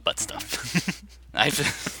I like butt stuff. I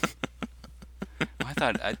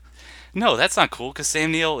thought... No, that's not cool, because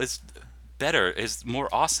Sam Neill is more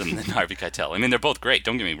awesome than Harvey Keitel. I mean, they're both great,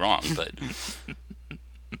 don't get me wrong, but...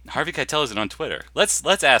 Harvey Keitel isn't on Twitter. Let's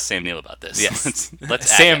ask Sam Neill about this. Yes. let's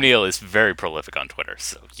Sam Neill is very prolific on Twitter,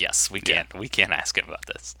 so yes, we can ask him about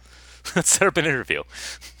this. Let's set up an interview.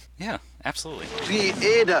 Yeah, absolutely.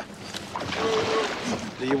 Ada.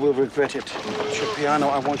 You will regret it. Cipriano,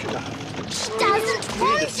 I want you to... He doesn't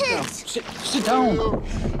want it! Sit down.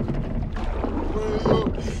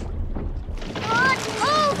 Not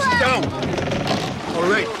over! Down. All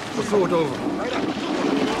right, we'll throw it over.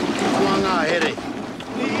 Come on now, Eddie.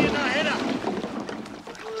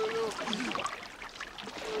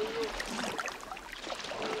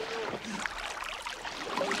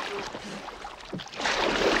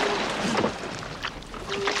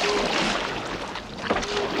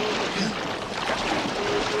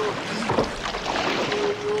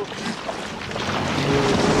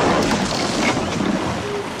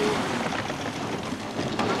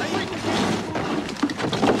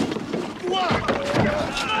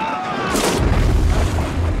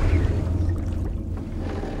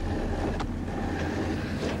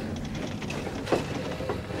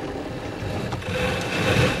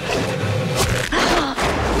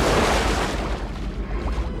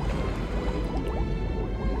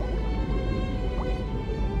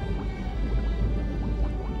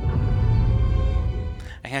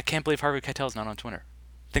 I can't believe Harvey Keitel's not on Twitter.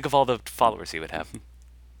 Think of all the followers he would have.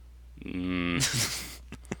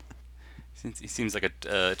 He seems like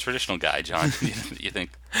a traditional guy, John. You think?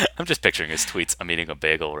 I'm just picturing his tweets. I'm eating a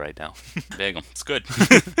bagel right now. Bagel. It's good.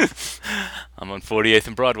 I'm on 48th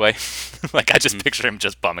and Broadway. Like, I just picture him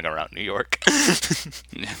just bumming around New York.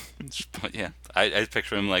 Yeah. I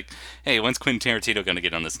picture him like, hey, when's Quentin Tarantino going to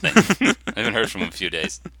get on this thing? I haven't heard from him in a few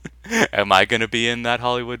days. Am I going to be in that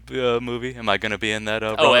Hollywood movie? Am I going to be in that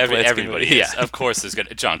everybody is. Yeah. Of course there's going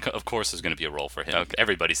to... John, of course there's going to be a role for him. Okay.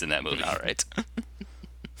 Everybody's in that movie. All right.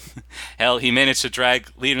 Hell, he managed to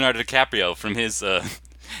drag Leonardo DiCaprio from his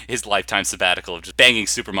lifetime sabbatical of just banging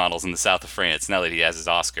supermodels in the south of France now that he has his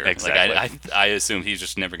Oscar. Exactly. Like, I assume he's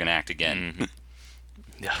just never going to act again.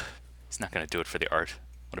 Mm-hmm. Yeah, he's not going to do it for the art.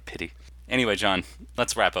 What a pity. Anyway, John,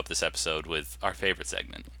 let's wrap up this episode with our favorite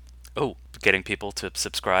segment. Oh, getting people to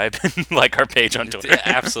subscribe and like our page on Twitter.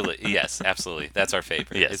 Absolutely. Yes, absolutely. That's our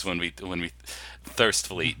favorite. Yes. Is when we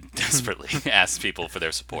thirstfully, desperately ask people for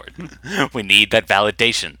their support. We need that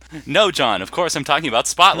validation. No, John, of course I'm talking about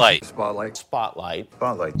Spotlight. Spotlight. Spotlight.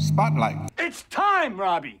 Spotlight. Spotlight. It's time,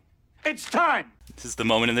 Robbie. It's time. This is the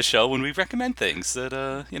moment in the show when we recommend things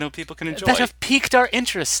that people can enjoy. That have piqued our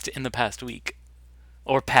interest in the past week.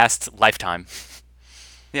 Or past lifetime.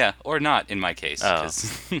 Yeah, or not in my case. Oh.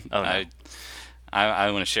 'Cause Oh, no. I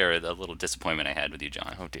want to share a little disappointment I had with you,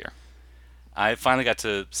 John. Oh, dear. I finally got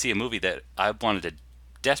to see a movie that I wanted to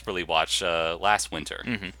desperately watch last winter.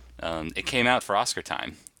 Mm-hmm. It came out for Oscar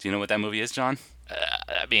time. Do you know what that movie is, John?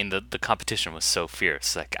 I mean, the competition was so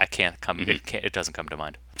fierce. Like, I can't come. It doesn't come to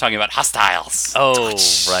mind. I'm talking about Hostiles. Oh,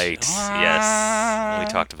 right. Yes.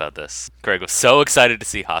 We talked about this. Greg was so excited to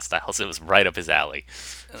see Hostiles. It was right up his alley.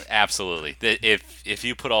 Absolutely. If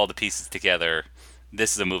you put all the pieces together,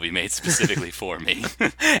 this is a movie made specifically for me.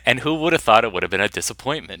 And who would have thought it would have been a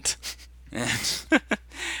disappointment?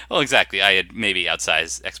 Well, exactly. I had maybe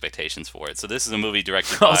outsized expectations for it. So this is a movie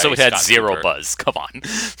directed by Also, it had Scott zero Cooper. buzz. Come on.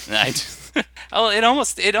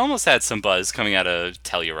 It almost had some buzz coming out of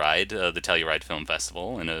Telluride, the Telluride Film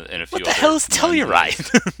Festival, and a few. What the other hell is ones.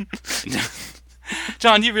 Telluride?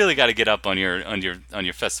 John, you really got to get up on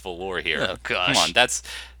your festival lore here. Oh, gosh. Come on,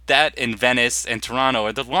 that in Venice and Toronto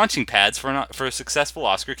are the launching pads for a successful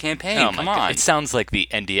Oscar campaign. Oh, Come my God. on. It sounds like the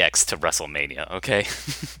NDX to WrestleMania, okay?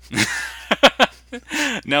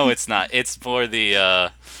 No, it's not. It's for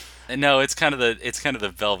the. No, it's kind of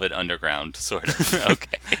the Velvet Underground sort of.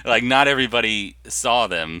 Okay. Like not everybody saw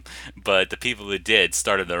them, but the people who did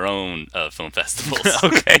started their own film festivals.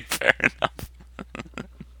 Okay, fair enough.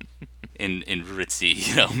 in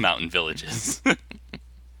ritzy, mountain villages.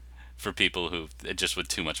 For people who just with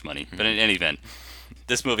too much money. But in any event,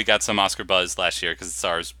 this movie got some Oscar buzz last year because it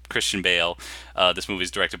stars Christian Bale. This movie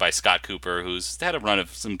is directed by Scott Cooper, who's had a run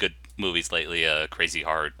of some good movies lately. Crazy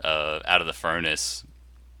Heart, Out of the Furnace,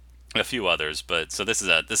 a few others. But so this is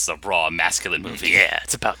a raw masculine movie. Yeah,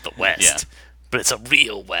 it's about the West. Yeah. But it's a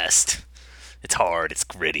real West. It's hard, it's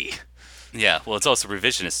gritty. Yeah, well, it's also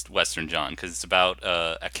revisionist Western John because it's about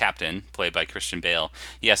a captain played by Christian Bale.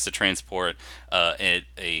 He has to transport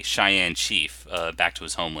a Cheyenne chief back to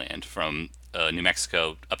his homeland from New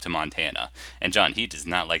Mexico up to Montana. And John, he does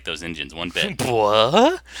not like those Indians one bit.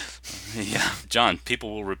 What? Yeah, John,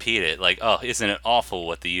 people will repeat it like, "Oh, isn't it awful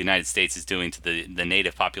what the United States is doing to the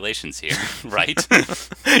native populations here?" Right?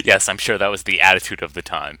 Yes, I'm sure that was the attitude of the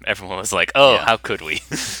time. Everyone was like, "Oh, Yeah. how could we?"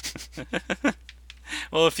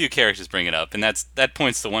 Well, a few characters bring it up, and that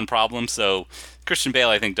points to one problem. So Christian Bale,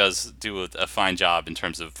 I think, does do a fine job in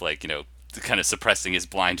terms of kind of suppressing his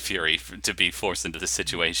blind fury to be forced into this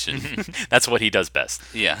situation. That's what he does best.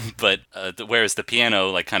 Yeah, but whereas the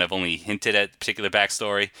piano kind of only hinted at particular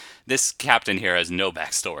backstory, this captain here has no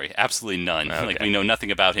backstory, absolutely none. Okay. We know nothing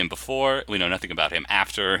about him before, we know nothing about him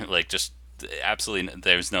after. Just absolutely,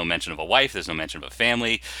 there's no mention of a wife, there's no mention of a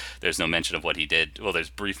family, there's no mention of what he did. Well, there's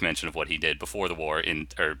brief mention of what he did before the war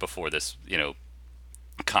or before this,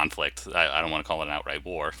 conflict. I don't want to call it an outright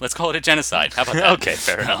war. Let's call it a genocide. How about that? Okay,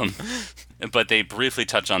 fair enough. But they briefly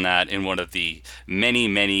touch on that in one of the many,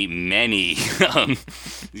 many, many,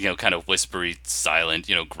 kind of whispery, silent,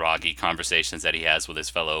 groggy conversations that he has with his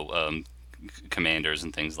fellow commanders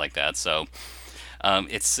and things like that. So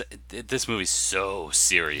this movie's so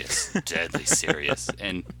serious, deadly serious,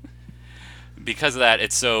 and because of that,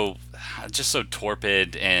 it's so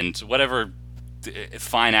torpid, and whatever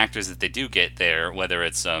fine actors that they do get there, whether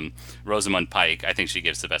it's Rosamund Pike, I think she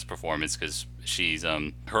gives the best performance because she's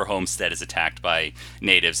her homestead is attacked by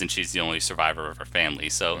natives and she's the only survivor of her family.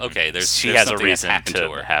 So okay, She there's has a something that's reason happened to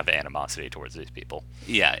her. have animosity towards these people.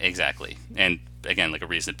 Yeah, exactly. And again, like a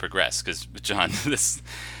reason to progress because John,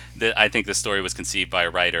 I think the story was conceived by a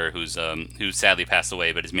writer who sadly passed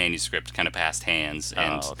away, but his manuscript kind of passed hands.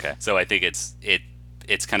 And okay. so I think it's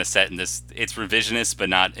kind of set in this. It's revisionist, but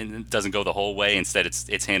not. It doesn't go the whole way. Instead,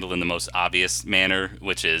 it's handled in the most obvious manner,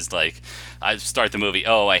 which is like, I start the movie.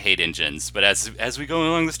 Oh, I hate Indians, but as we go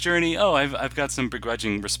along this journey, oh, I've got some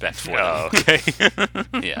begrudging respect for them. Oh, okay.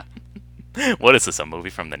 Yeah. What is this, a movie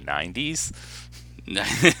from the 90s?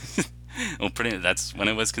 Well, that's when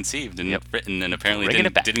it was conceived and written, and apparently Bringing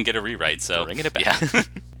it back. didn't get a rewrite. So Bringing it back. Yeah.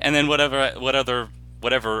 And then whatever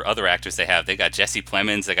other actors they have, they got Jesse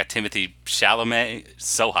Plemons, they got Timothy Chalamet,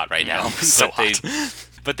 so hot right now, so hot.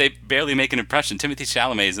 But they barely make an impression. Timothy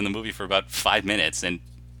Chalamet is in the movie for about 5 minutes, and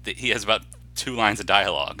he has about 2 lines of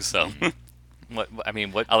dialogue. So What?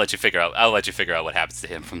 I'll let you figure out what happens to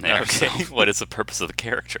him from there. Okay. So. What is the purpose of the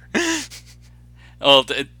character? Well,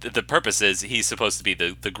 the purpose is he's supposed to be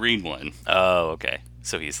the green one. Oh, okay.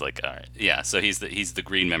 So he's like, all right. Yeah, so he's the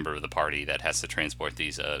green member of the party that has to transport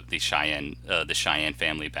the Cheyenne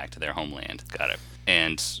family back to their homeland. Got it.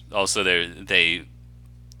 And also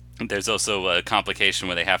there's also a complication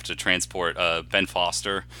where they have to transport Ben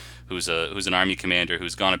Foster, who's an army commander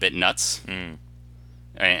who's gone a bit nuts,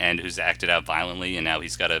 and who's acted out violently, and now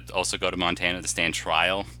he's got to also go to Montana to stand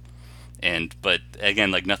trial. But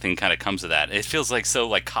again, nothing kind of comes of that. It feels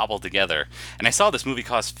so cobbled together. And I saw this movie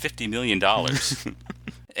cost $50 million.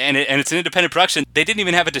 And it's an independent production. They didn't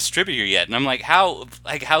even have a distributor yet. And I'm like, how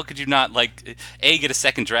could you not A, get a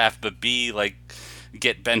second draft, but B,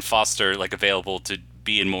 get Ben Foster available to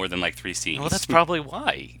be in more than 3 scenes? Well, that's probably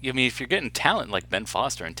why. I mean, if you're getting talent like Ben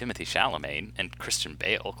Foster and Timothy Chalamet and Christian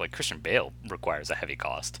Bale, Christian Bale requires a heavy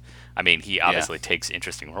cost. I mean, he obviously takes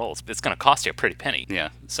interesting roles, but it's going to cost you a pretty penny. Yeah.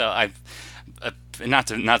 So not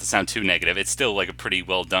to sound too negative, it's still a pretty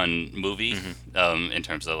well done movie. In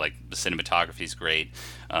terms of the cinematography's great.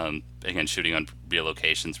 Again, shooting on real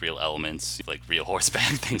locations, real elements, real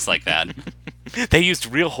horseback, things like that. They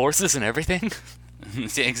used real horses and everything?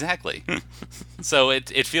 Yeah, exactly. So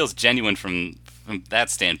it feels genuine from that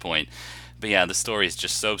standpoint. But yeah, the story is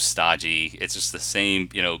just so stodgy. It's just the same,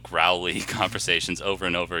 growly conversations over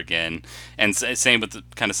and over again, and same with the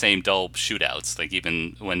kind of same dull shootouts.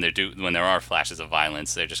 Even when there are flashes of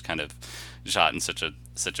violence, they're just kind of shot in such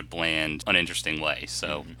a bland, uninteresting way.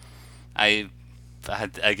 So,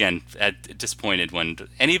 again, disappointed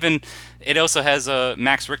and even it also has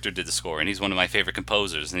Max Richter did the score, and he's one of my favorite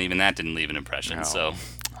composers, and even that didn't leave an impression. No. So.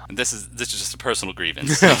 This is just a personal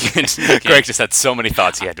grievance. Greg just had so many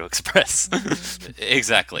thoughts he had to express.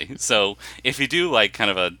 Exactly. So if you do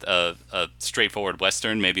kind of a straightforward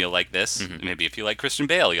Western, maybe you'll like this. Maybe if you like Christian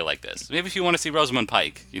Bale, you'll like this. Maybe if you want to see Rosamund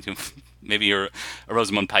Pike, maybe you're a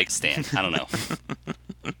Rosamund Pike stan. I don't know.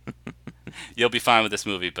 You'll be fine with this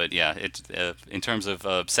movie, but yeah, in terms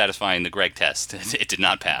of satisfying the Greg test, it did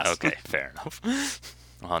not pass. Okay, fair enough.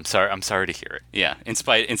 Well, I'm sorry to hear it. Yeah, in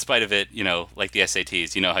spite of it, like the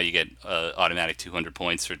SATs, you know how you get automatic 200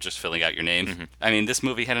 points for just filling out your name. Mm-hmm. I mean, this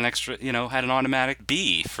movie had an extra, had an automatic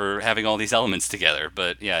B for having all these elements together.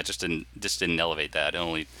 But yeah, it just didn't elevate that. It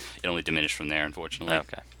only diminished from there, unfortunately.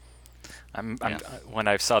 Okay. When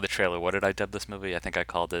I saw the trailer, what did I dub this movie? I think I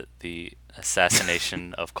called it the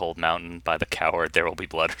Assassination of Cold Mountain by the Coward. There Will Be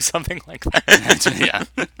Blood, or something like that. Yeah.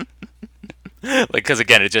 Like, because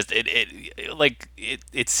again,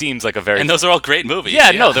 it seems like a very And those are all great movies.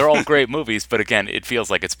 yeah, no, they're all great movies, but again, it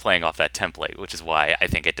feels like it's playing off that template, which is why I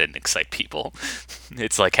think it didn't excite people.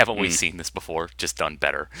 It's like, haven't we seen this before? Just done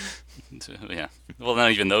better. Yeah. Well,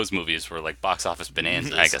 not even those movies were like box office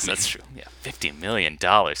bonanzas. I guess that's true. Yeah, $50 million.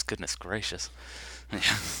 Goodness gracious. Yeah.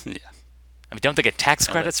 Yeah. I mean, don't they get tax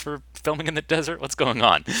credits for filming in the desert? What's going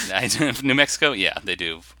on? New Mexico, yeah, they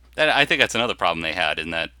do. I think that's another problem they had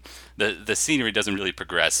in that the scenery doesn't really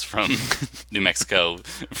progress from New Mexico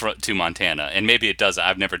to Montana, and maybe it does.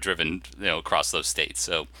 I've never driven across those states,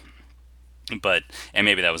 so. And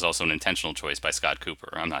maybe that was also an intentional choice by Scott Cooper.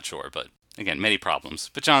 I'm not sure, but again, many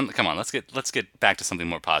problems. But John, come on, let's get back to something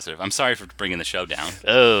more positive. I'm sorry for bringing the show down.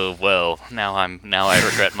 Oh well, now I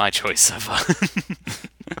regret my choice of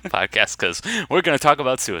podcast, because we're going to talk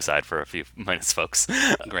about suicide for a few minutes, folks.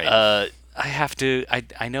 Great. I have to.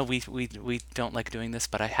 I know we don't like doing this,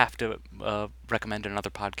 but I have to recommend another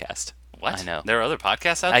podcast. What? I know There are other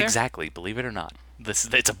podcasts out there? exactly. Believe it or not,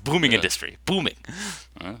 it's a booming industry. Booming.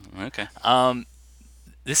 Oh, okay.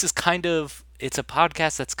 This is it's a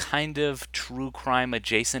podcast that's kind of true crime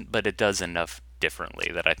adjacent, but it does enough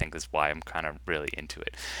differently that I think is why I'm kind of really into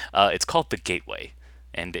it. It's called The Gateway,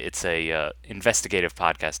 and it's a investigative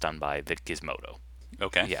podcast done by the Gizmodo.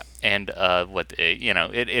 Okay. Yeah, and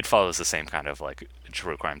it follows the same kind of like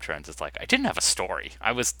true crime trends. It's like, I didn't have a story.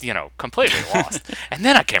 I was completely lost, and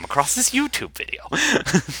then I came across this YouTube video.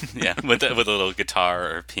 Yeah, with a little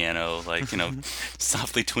guitar or piano, like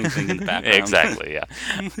softly twinkling in the background. Exactly. Yeah.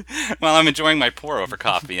 While I'm enjoying my pour-over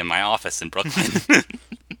coffee in my office in Brooklyn.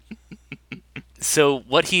 So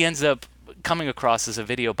what he ends up coming across is a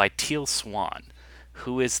video by Teal Swan,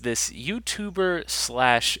 who is this YouTuber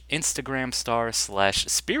 / Instagram star /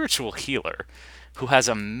 spiritual healer who has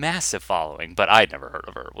a massive following, but I'd never heard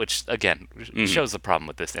of her, which, again, shows the problem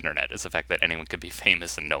with this internet, is the fact that anyone could be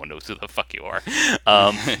famous and no one knows who the fuck you are.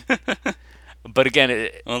 But again...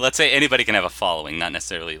 well, let's say anybody can have a following, not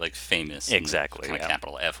necessarily, like, famous. Exactly, Kind of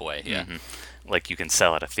capital F way, yeah. Mm-hmm. Like, you can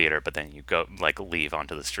sell at a theater, but then you go, like, leave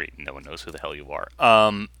onto the street and no one knows who the hell you are.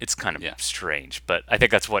 It's kind of strange, but I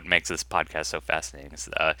think that's what makes this podcast so fascinating. Is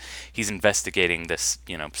he's investigating this,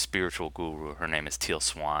 spiritual guru. Her name is Teal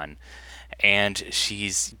Swan, and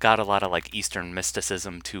she's got a lot of, like, Eastern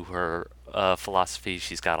mysticism to her philosophy.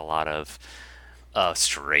 She's got a lot of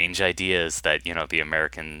strange ideas that, the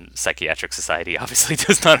American Psychiatric Society obviously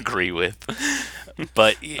does not agree with.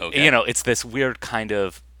 But, it's this weird kind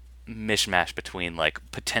of mishmash between like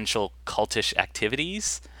potential cultish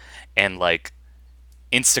activities and like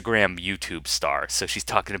Instagram YouTube star. So she's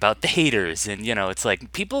talking about the haters, and it's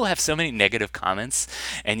like people have so many negative comments,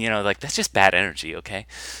 and like that's just bad energy, okay?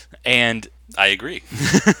 And I agree.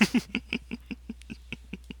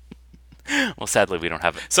 Well, sadly we don't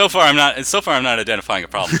have it. So far I'm not identifying a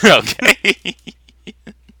problem. Okay.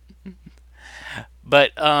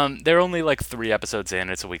 But they're only like 3 episodes in.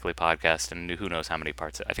 It's a weekly podcast, and who knows how many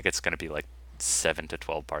parts. I think it's going to be like 7 to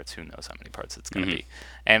 12 parts. Who knows how many parts it's going to be.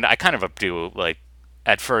 And I kind of do, like,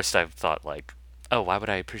 at first I thought, like, oh, why would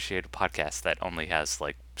I appreciate a podcast that only has,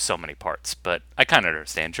 like, so many parts? But I kind of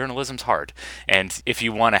understand. Journalism's hard. And if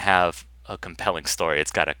you want to have a compelling story,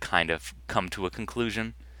 it's got to kind of come to a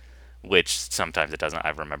conclusion, which sometimes it doesn't. I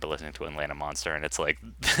remember listening to Atlanta Monster, and it's like,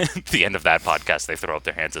 the end of that podcast, they throw up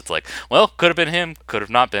their hands. It's like, well, could have been him, could have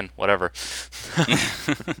not been, whatever.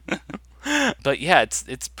 But yeah,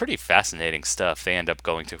 it's pretty fascinating stuff. They end up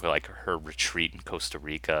going to like her retreat in Costa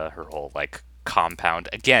Rica, her whole like compound.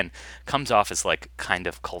 Again, comes off as like kind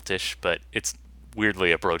of cultish, but it's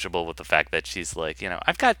weirdly approachable with the fact that she's like,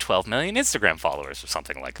 I've got 12 million Instagram followers or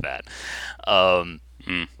something like that. And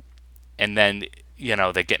then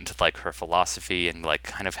they get into like her philosophy and like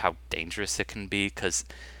kind of how dangerous it can be, because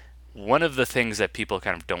one of the things that people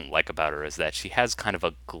kind of don't like about her is that she has kind of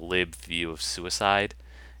a glib view of suicide,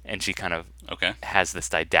 and she kind of has this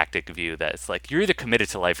didactic view that it's like, you're either committed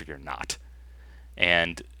to life or you're not.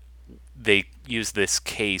 And they use this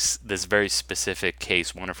case, this very specific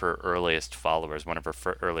case. One of her earliest followers, one of her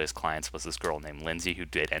earliest clients was this girl named Lindsay, who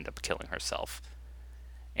did end up killing herself.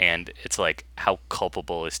 And it's like, how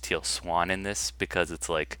culpable is Teal Swan in this? Because it's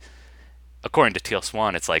like, according to Teal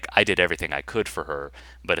Swan, it's like I did everything I could for her,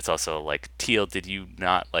 but it's also like, Teal, did you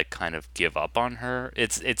not like kind of give up on her?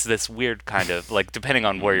 It's this weird kind of like, depending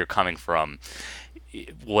on where you're coming from,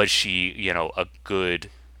 was she, you know, a good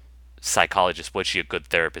psychologist? Was she a good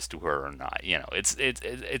therapist to her or not? You know, it's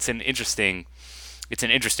an interesting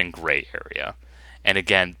gray area. And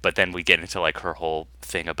again, but then we get into like her whole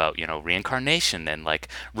thing about, you know, reincarnation and like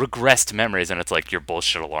regressed memories, and it's like your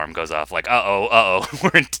bullshit alarm goes off. Like,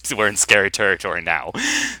 we're in scary territory now.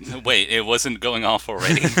 Wait, it wasn't going off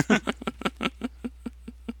already?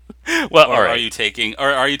 Well, or all right.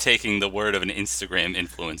 are you taking the word of an Instagram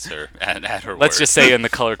influencer at her word? Let's just say in the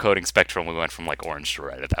color coding spectrum, we went from like orange to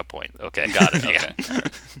red at that point. Okay, Got it. Yeah. Okay.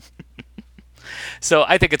 So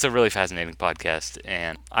I think it's a really fascinating podcast,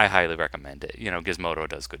 and I highly recommend it. You know, Gizmodo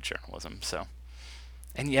does good journalism, so.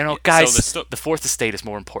 And you know, guys, the fourth estate is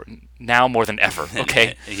more important now more than ever.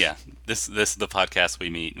 Okay. Yeah. This the podcast we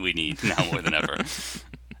need now more than ever.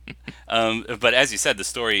 But as you said, the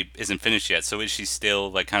story isn't finished yet. So is she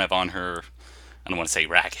still like kind of on her? I don't want to say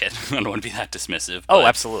racket. I don't want to be that dismissive. Oh,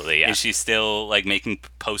 absolutely. Yeah. Is she still like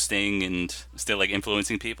posting and still like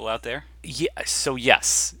influencing people out there? Yeah. So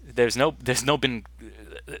yes, there's no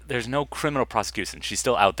criminal prosecution. She's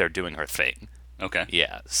still out there doing her thing. Okay.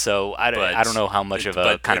 Yeah. So I don't know how much of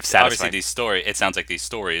a kind of satisfying. Obviously, it sounds like these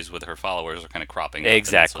stories with her followers are kind of cropping up.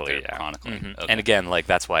 Exactly. And that's what they're chronicling. Mm-hmm. Okay. And again, like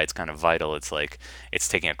that's why it's kind of vital. It's like it's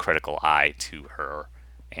taking a critical eye to her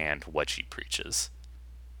and what she preaches.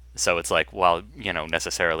 So it's like, while, you know,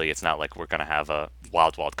 necessarily it's not like we're going to have a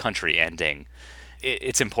Wild Wild Country ending,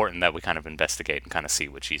 it's important that we kind of investigate and kind of see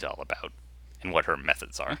what she's all about and what her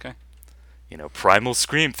methods are. Okay. You know, primal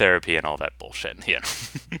scream therapy and all that bullshit. You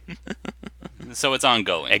know. So it's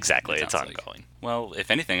ongoing. Exactly, it's like. ongoing. Well,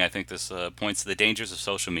 if anything, I think this points to the dangers of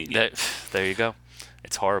social media. There you go.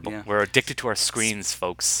 It's horrible. Yeah. We're addicted to our screens,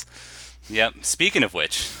 folks. Yep. Speaking of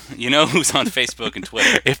which, you know who's on Facebook and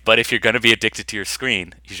Twitter? But if you're going to be addicted to your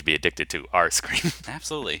screen, you should be addicted to our screen.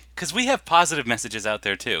 Absolutely. Because we have positive messages out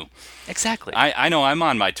there, too. Exactly. I know I'm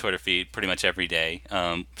on my Twitter feed pretty much every day,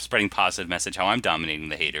 spreading positive message, how I'm dominating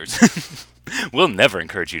the haters. We'll never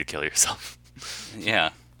encourage you to kill yourself.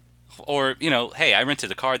 Yeah. Or, you know, hey, I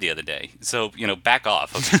rented a car the other day, so, you know, back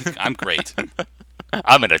off. Okay? I'm great.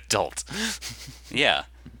 I'm an adult. Yeah.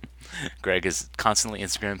 Greg is constantly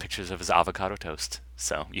Instagramming pictures of his avocado toast,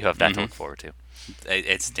 so you have that to look forward to.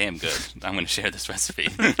 It's damn good. I'm going to share this recipe.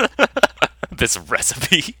 This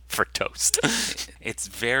recipe for toast. It's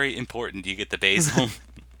very important you get the basil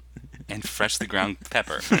and freshly ground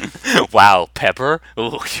pepper. Wow, pepper?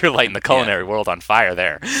 Ooh, you're lighting the culinary world on fire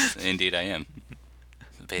there. Indeed, I am.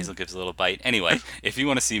 The basil gives a little bite. Anyway, if you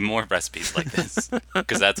want to see more recipes like this,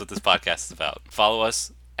 because that's what this podcast is about, follow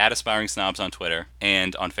us at Aspiring Snobs on Twitter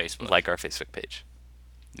and on Facebook. Like our Facebook page.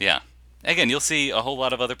 Yeah. Again, you'll see a whole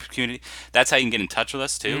lot of other community. That's how you can get in touch with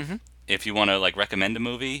us, too. Mm-hmm. If you want to, like, recommend a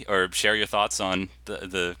movie or share your thoughts on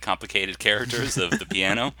the complicated characters of the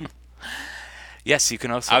piano. Yes, you can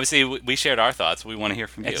also... Obviously, we shared our thoughts. We want to hear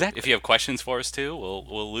from you. Exactly. If you have questions for us, too, we'll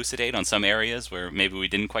elucidate on some areas where maybe we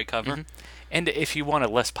didn't quite cover. Mm-hmm. And if you want a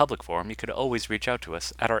less public forum, you could always reach out to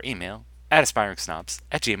us at our email at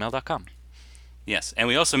aspiringsnobs@gmail.com. Yes, and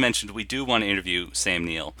we also mentioned we do want to interview Sam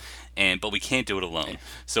Neill, but we can't do it alone.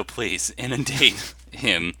 So please inundate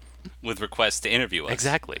him with requests to interview us.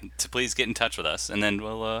 Exactly. To please get in touch with us, and then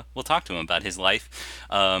we'll talk to him about his life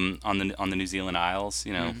on the New Zealand Isles.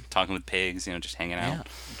 You know, talking with pigs. You know, just hanging out.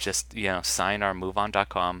 Yeah. Just sign our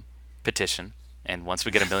MoveOn.com petition, and once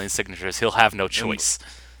we get 1 million signatures, he'll have no choice.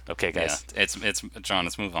 Okay, guys. Yeah, it's John.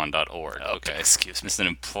 It's MoveOn.org. Okay, excuse me. This is an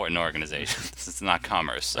important organization. This is not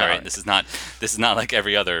commerce. All right. This is not like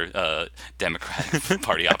every other Democratic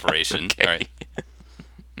Party operation. Okay.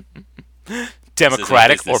 All right.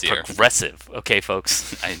 Democratic or here. progressive. Okay,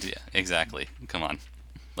 folks. Yeah, exactly. Come on.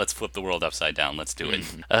 Let's flip the world upside down. Let's do it.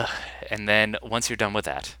 And then once you're done with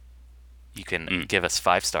that, you can give us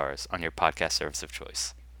 5 stars on your podcast service of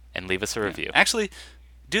choice and leave us a review. Actually,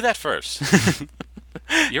 do that first.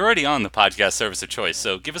 You're already on the podcast service of choice,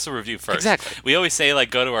 so give us a review first. Exactly. We always say, like,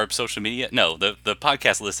 go to our social media. No, the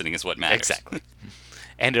podcast listening is what matters. Exactly.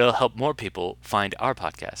 And it'll help more people find our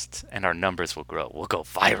podcast, and our numbers will grow. We'll go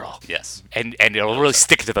viral. Yes. And it'll really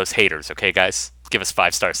stick it to those haters, okay, guys? Give us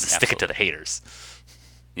 5 stars to stick it to the haters.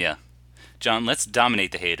 Yeah. John, let's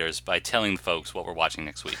dominate the haters by telling the folks what we're watching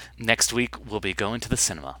next week. Next week, we'll be going to the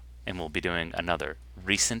cinema, and we'll be doing another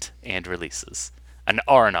recent and releases. An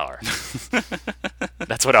R&R.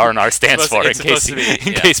 That's what R&R stands for, in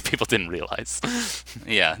case people didn't realize.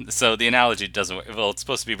 Yeah, so the analogy doesn't work. Well, it's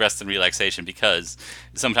supposed to be rest and relaxation because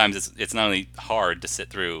sometimes it's not only hard to sit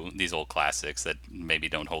through these old classics that maybe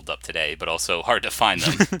don't hold up today, but also hard to find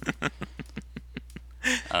them.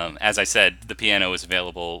 As I said, the piano is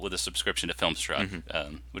available with a subscription to Filmstruck,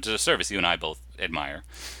 which is a service you and I both admire.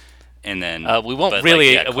 And then we won't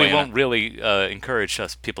really encourage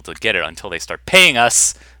people to get it until they start paying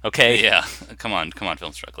us. Okay? Yeah, come on,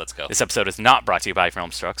 Filmstruck, let's go. This episode is not brought to you by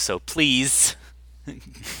Filmstruck, so please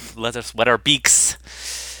let us wet our beaks.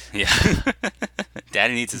 Yeah,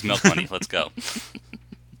 Daddy needs his milk money. Let's go.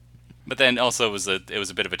 But then also it was a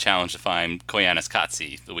bit of a challenge to find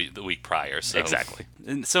Koyaanisqatsi the week prior. So. Exactly.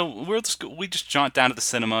 And so we just jaunt down to the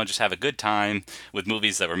cinema, just have a good time with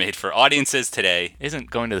movies that were made for audiences today. Isn't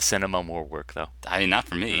going to the cinema more work though? I mean, not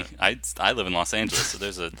for me. I live in Los Angeles, so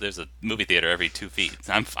there's a movie theater every 2 feet.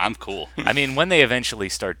 I'm cool. I mean, when they eventually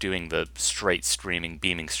start doing the straight streaming,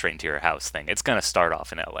 beaming straight into your house thing, it's gonna start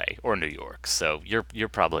off in LA or New York. So you're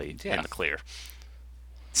probably in the clear.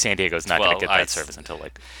 San Diego's not gonna get that service until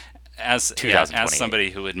like. As somebody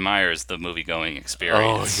who admires the movie-going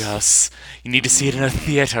experience. Oh, yes. You need to see it in a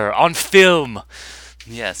theater, on film.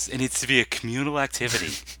 Yes, it needs to be a communal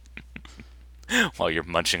activity. While you're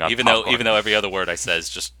munching on even popcorn. though every other word I say is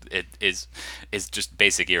just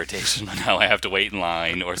basic irritation on how I have to wait in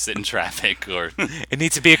line or sit in traffic or it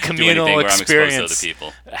needs to be a communal experience. Where I'm exposed to other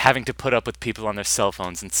people. Having to put up with people on their cell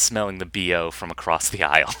phones and smelling the BO from across the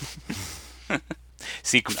aisle.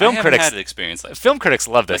 See, film critics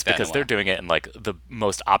love this because they're doing it in like the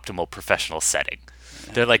most optimal professional setting.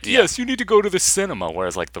 They're like, yes, you need to go to the cinema,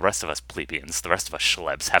 whereas like the rest of us plebeians, the rest of us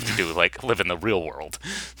schlebs have to do like live in the real world.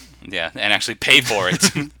 Yeah, and actually pay for it,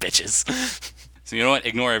 bitches. So you know what?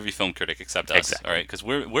 Ignore every film critic except us, exactly. All right? Because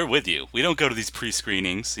we're with you. We don't go to these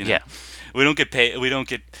pre-screenings. You know? Yeah, we don't get paid. We don't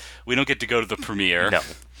get to go to the premiere. No.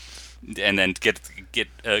 And then get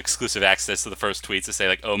exclusive access to the first tweets to say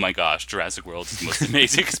like, oh my gosh, Jurassic World is the most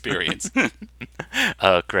amazing experience.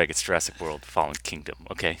 Greg, it's Jurassic World: Fallen Kingdom.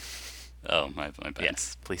 Okay. Oh my bad.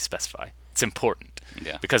 Yes, please specify. It's important.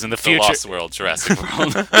 Yeah. Because in the future, The Lost World, Jurassic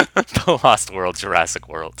World. The Lost World, Jurassic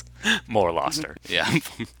World. More Loster. Yeah.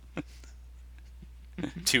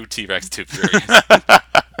 2 T-Rex, 2 Furious.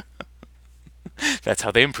 That's how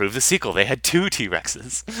they improved the sequel. They had 2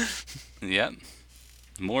 T-Rexes. Yep.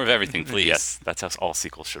 More of everything, please. Yes, that's how all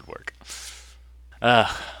sequels should work.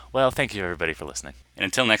 Well, thank you everybody for listening. And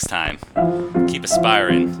until next time, keep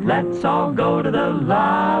aspiring. Let's all go to the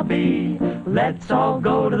lobby. Let's all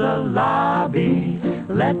go to the lobby.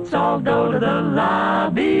 Let's all go to the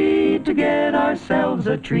lobby to get ourselves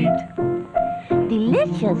a treat.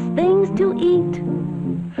 Delicious things to eat.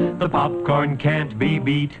 The popcorn can't be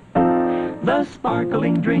beat. The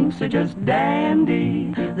sparkling drinks are just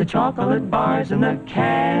dandy. The chocolate bars and the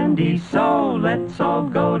candy. So let's all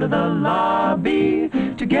go to the lobby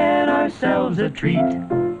to get ourselves a treat.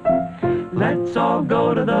 Let's all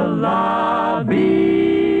go to the lobby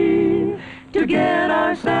to get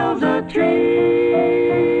ourselves a treat.